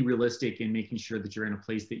you need to be realistic in making sure that you're in a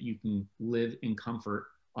place that you can live in comfort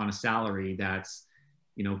on a salary that's,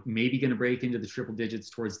 you know, maybe going to break into the triple digits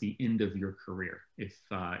towards the end of your career if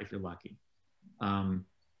you're lucky.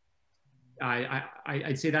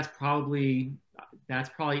 I'd say that's probably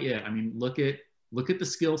it. I mean, look at the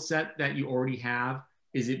skill set that you already have.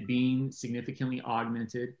 Is it being significantly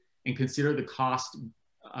augmented? And consider the cost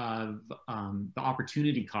of the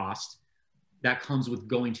opportunity cost that comes with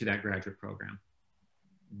going to that graduate program.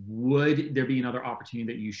 Would there be another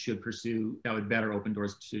opportunity that you should pursue that would better open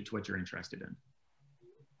doors to what you're interested in?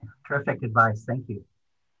 Terrific advice. Thank you.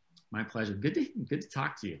 My pleasure. Good to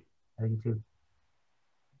talk to you. Thank you too.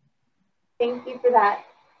 Thank you for that.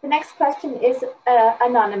 The next question is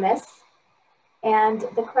anonymous. And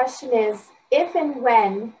the question is, if and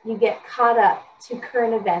when you get caught up to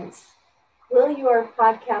current events, will your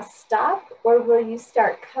podcast stop or will you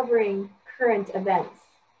start covering current events?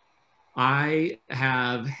 I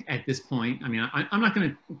have, at this point, I mean, I'm not going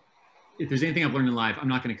to, if there's anything I've learned in life, I'm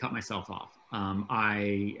not going to cut myself off.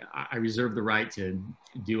 I reserve the right to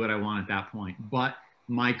do what I want at that point. But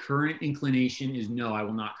my current inclination is no, I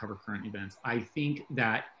will not cover current events. I think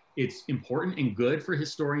that it's important and good for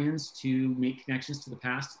historians to make connections to the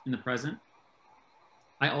past and the present.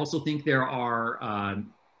 I also think there are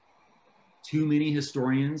too many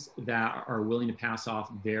historians that are willing to pass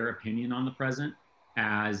off their opinion on the present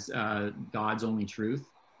as God's only truth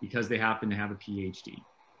because they happen to have a PhD.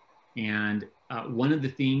 And one of the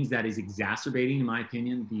things that is exacerbating, in my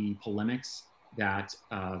opinion, the polemics that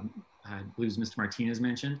I believe Mr. Martinez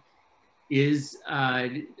mentioned is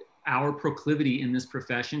our proclivity in this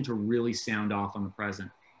profession to really sound off on the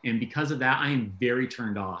present. And because of that, I am very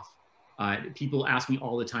turned off. People ask me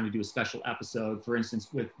all the time to do a special episode, for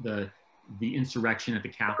instance, with the insurrection at the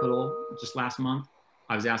Capitol just last month.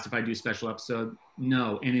 I was asked if I'd do a special episode.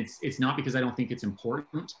 No, and it's not because I don't think it's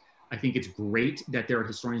important. I think it's great that there are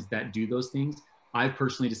historians that do those things. I've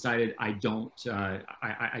personally decided I don't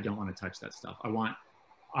want to touch that stuff. I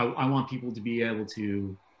want people to be able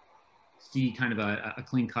to see kind of a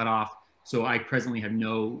clean cutoff. So I presently have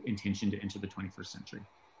no intention to enter the 21st century.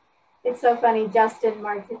 It's so funny. Justin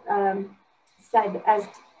Martin said, as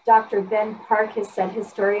Dr. Ben Park has said,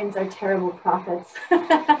 historians are terrible prophets.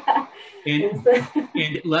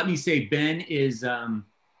 And let me say, Ben is, Ben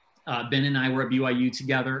and I were at BYU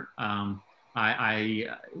together.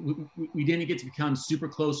 We didn't get to become super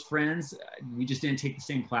close friends. We just didn't take the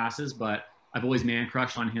same classes, but I've always man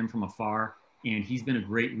crushed on him from afar. And he's been a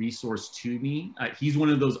great resource to me. He's one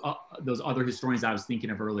of those other historians I was thinking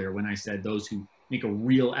of earlier when I said those who make a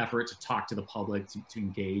real effort to talk to the public, to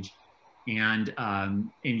engage. And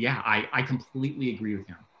yeah, I completely agree with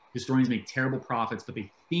him. Historians make terrible profits, but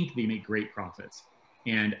they think they make great profits.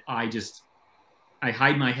 And I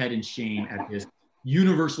hide my head in shame at this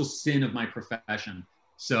universal sin of my profession.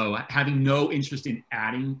 So having no interest in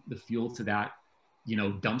adding the fuel to that,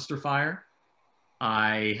 dumpster fire,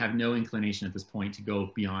 I have no inclination at this point to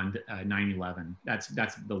go beyond 9/11. That's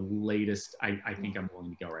the latest I think I'm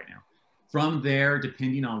willing to go right now. From there,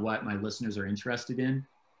 depending on what my listeners are interested in,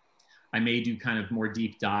 I may do kind of more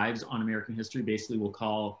deep dives on American history. Basically, we'll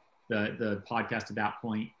call the podcast at that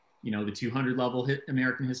point, the 200 level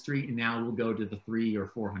American history, and now we'll go to the 300 or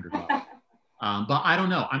 400 level. But I don't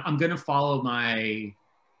know. I'm going to follow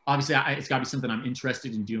obviously, it's got to be something I'm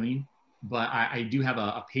interested in doing. But I do have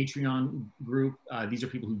a Patreon group. These are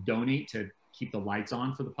people who donate to keep the lights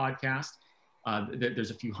on for the podcast.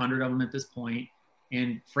 There's a few hundred of them at this point.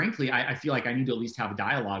 And frankly, I feel like I need to at least have a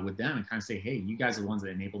dialogue with them and kind of say, hey, you guys are the ones that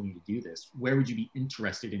enabled me to do this. Where would you be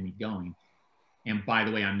interested in me going? And by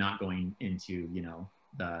the way, I'm not going into,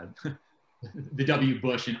 the W.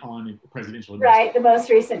 Bush and on presidential administration. Right, the most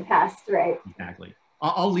recent past, right. Exactly.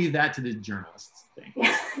 I'll leave that to the journalists thing.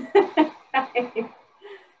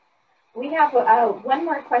 We have one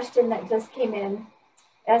more question that just came in.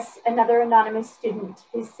 As another anonymous student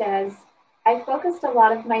who says, I focused a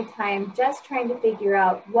lot of my time just trying to figure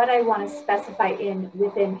out what I want to specify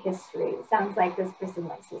within history. Sounds like this person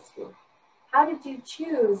likes history. How did you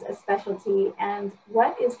choose a specialty, and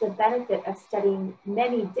what is the benefit of studying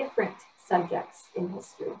many different subjects in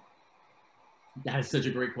history? That is such a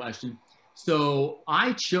great question. So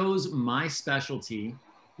I chose my specialty,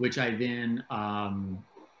 which I then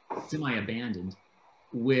semi-abandoned,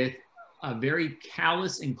 with a very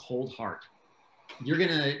callous and cold heart. You're going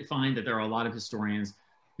to find that there are a lot of historians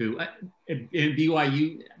who, in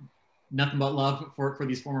BYU, nothing but love for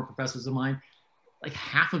these former professors of mine, like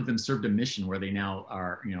half of them served a mission where they now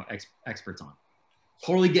are, experts on.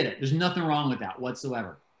 Totally get it. There's nothing wrong with that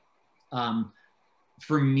whatsoever.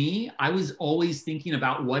 For me, I was always thinking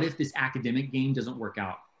about, what if this academic game doesn't work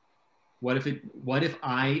out? What if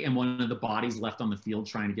I am one of the bodies left on the field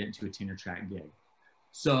trying to get into a tenure track gig?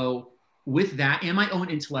 So with that and my own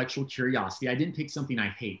intellectual curiosity, I didn't pick something I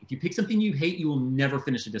hate. If you pick something you hate, you will never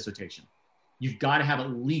finish a dissertation. You've got to have at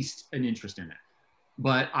least an interest in it.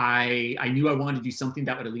 But I knew I wanted to do something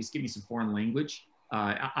that would at least give me some foreign language.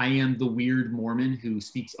 I am the weird Mormon who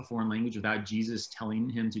speaks a foreign language without Jesus telling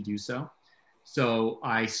him to do so. So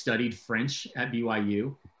I studied French at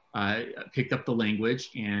BYU, picked up the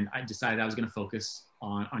language, and I decided I was going to focus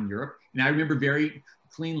on Europe. And I remember very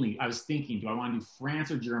cleanly, I was thinking, do I want to do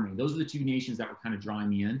France or Germany? Those are the two nations that were kind of drawing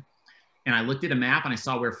me in. And I looked at a map and I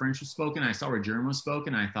saw where French was spoken. And I saw where German was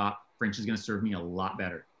spoken. And I thought French is going to serve me a lot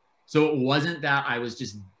better. So it wasn't that I was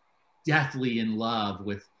just deathly in love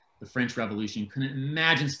with the French Revolution, couldn't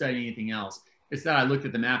imagine studying anything else. It's that I looked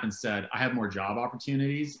at the map and said, I have more job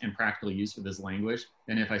opportunities and practical use for this language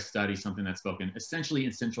than if I study something that's spoken essentially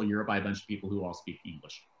in Central Europe by a bunch of people who all speak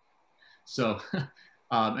English. So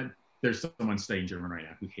there's someone studying German right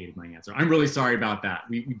now who hated my answer. I'm really sorry about that.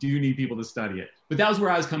 We do need people to study it. But that was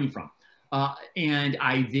where I was coming from. And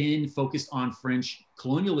I then focused on French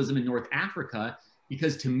colonialism in North Africa,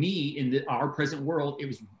 because to me, in our present world,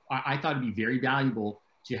 I thought it'd be very valuable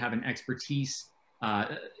to have an expertise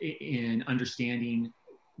in understanding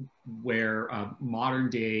where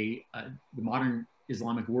the modern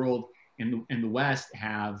Islamic world and the West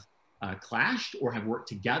have clashed or have worked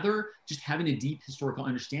together, just having a deep historical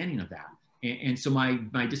understanding of that. And so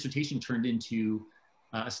my dissertation turned into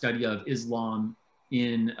a study of Islam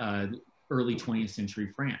in early 20th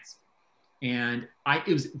century France. And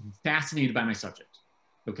it was fascinated by my subject.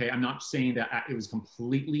 Okay, I'm not saying that it was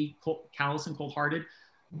completely callous and cold-hearted,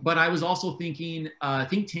 but I was also thinking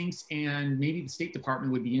think tanks and maybe the State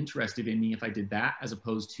Department would be interested in me if I did that, as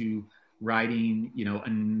opposed to writing,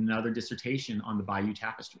 another dissertation on the Bayeux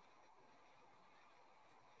Tapestry.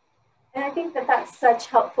 And I think that that's such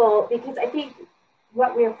helpful, because I think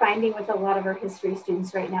what we're finding with a lot of our history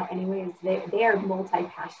students right now anyway is they are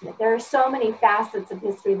multi-passionate. There are so many facets of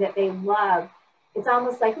history that they love. It's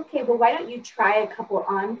almost like, okay, well, why don't you try a couple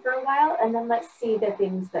on for a while and then let's see the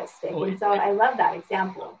things that stick. And so I love that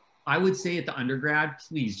example. I would say at the undergrad,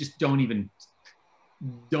 please just don't even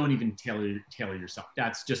tailor yourself.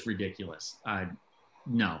 That's just ridiculous.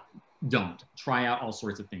 No, don't. Try out all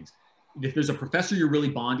sorts of things. If there's a professor you're really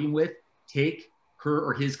bonding with, take her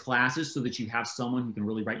or his classes so that you have someone who can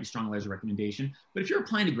really write you strong letters of recommendation. But if you're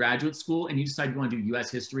applying to graduate school and you decide you want to do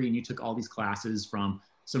US history and you took all these classes from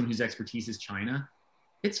someone whose expertise is China,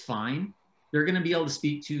 it's fine. They're going to be able to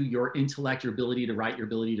speak to your intellect, your ability to write, your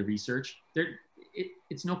ability to research.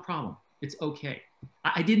 It's no problem. It's okay.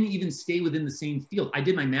 I didn't even stay within the same field. I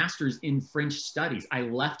did my master's in French studies. I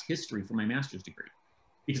left history for my master's degree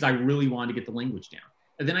because I really wanted to get the language down.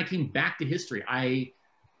 And then I came back to history.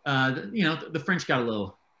 The French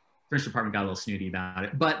department got a little snooty about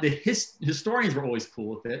it, but the historians were always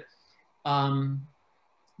cool with it.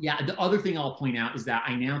 The other thing I'll point out is that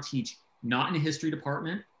I now teach not in a history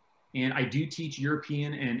department, and I do teach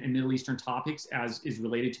European and Middle Eastern topics as is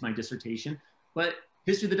related to my dissertation, but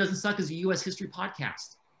History That Doesn't Suck is a US history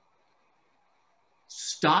podcast.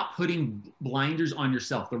 Stop putting blinders on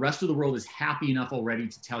yourself. The rest of the world is happy enough already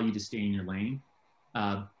to tell you to stay in your lane.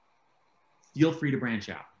 Feel free to branch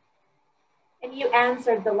out. And you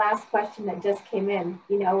answered the last question that just came in.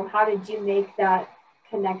 How did you make that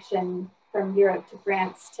connection from Europe to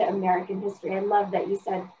France to American history? I love that you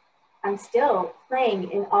said, I'm still playing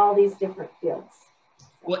in all these different fields.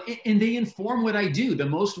 Well, and they inform what I do. The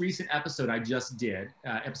most recent episode I just did,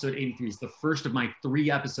 episode 83, is the first of my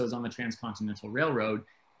 3 episodes on the Transcontinental Railroad.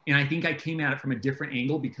 And I think I came at it from a different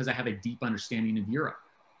angle because I have a deep understanding of Europe.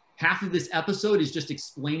 Half of this episode is just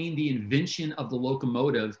explaining the invention of the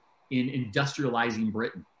locomotive in industrializing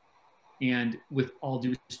Britain. And with all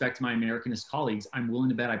due respect to my Americanist colleagues, I'm willing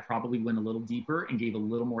to bet I probably went a little deeper and gave a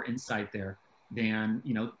little more insight there than,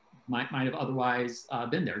 might have otherwise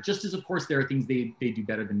been there. Just as, of course, there are things they do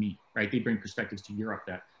better than me, right? They bring perspectives to Europe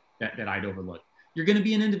that I'd overlook. You're going to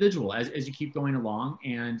be an individual as you keep going along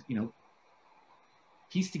and,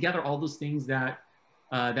 piece together all those things that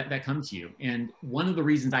come to you. And one of the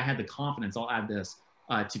reasons I had the confidence, I'll add this,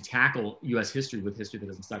 to tackle US history with History That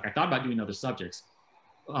Doesn't Suck. I thought about doing other subjects,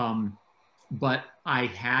 but I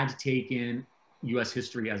had taken US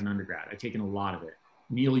history as an undergrad. I'd taken a lot of it.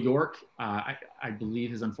 Neil York, I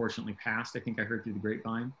believe, has unfortunately passed. I think I heard through the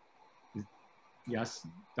grapevine. Yes,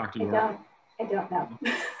 Dr. York? I don't know.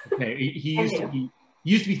 Okay, he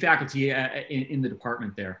used to be faculty in the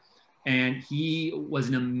department there. And he was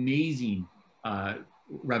an amazing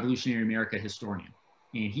Revolutionary America historian.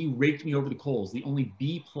 And he raked me over the coals. The only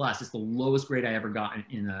B+, it's the lowest grade I ever got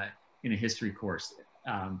in a history course,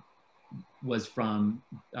 was from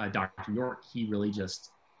Dr. York. He really just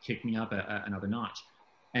kicked me up another notch.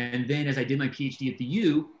 And then as I did my PhD at the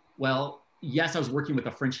U, well, yes, I was working with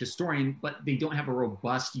a French historian, but they don't have a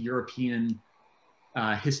robust European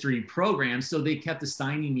history program. So they kept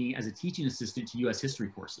assigning me as a teaching assistant to US history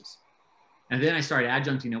courses. And then I started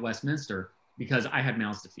adjuncting at Westminster because I had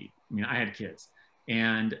mouths to feed. I mean, I had kids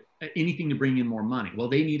and anything to bring in more money. Well,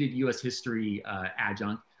 they needed US history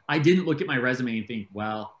adjunct. I didn't look at my resume and think,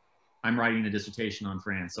 well, I'm writing a dissertation on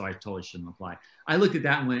France, so I totally shouldn't apply. I looked at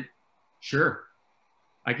that and went, sure,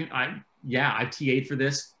 I've TA'd for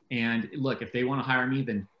this. And look, if they want to hire me,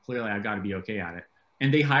 then clearly I've got to be okay at it.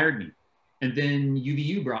 And they hired me. And then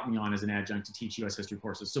UVU brought me on as an adjunct to teach US history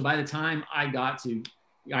courses. So by the time I got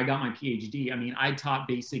my PhD, I mean, I taught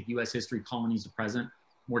basic US history, colonies to present,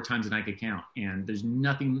 more times than I could count. And there's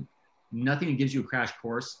nothing that gives you a crash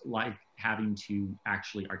course like having to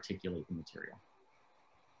actually articulate the material.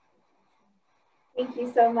 Thank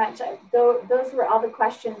you so much. Those were all the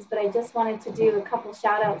questions, but I just wanted to do a couple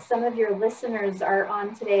shout outs. Some of your listeners are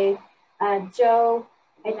on today. Joe,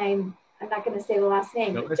 and I'm not going to say the last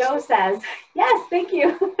name, but Joe says, yes, thank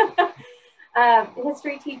you.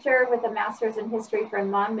 History teacher with a master's in history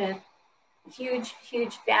from Monmouth, huge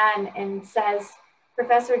fan, and says,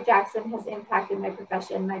 Professor Jackson has impacted my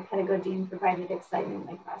profession, my pedagogy, and provided excitement in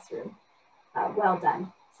my classroom. Well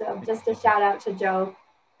done. So just a shout out to Joe.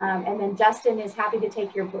 And then Justin is happy to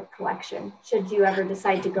take your book collection should you ever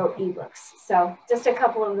decide to go ebooks. So just a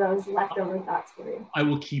couple of those leftover thoughts for you. I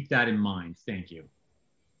will keep that in mind. Thank you.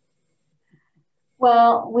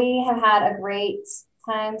 Well, we have had a great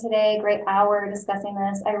time today, great hour discussing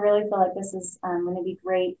this. I really feel like this is going to be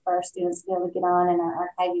great for our students to be able to get on in our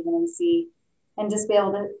archive even and see, and just be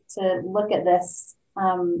able to look at this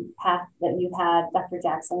path that you've had, Dr.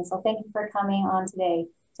 Jackson. So thank you for coming on today,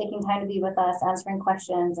 taking time to be with us, answering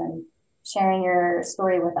questions, and sharing your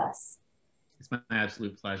story with us. It's my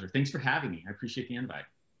absolute pleasure. Thanks for having me. I appreciate the invite.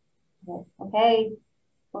 Okay,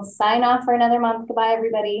 we'll sign off for another month. Goodbye,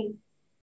 everybody.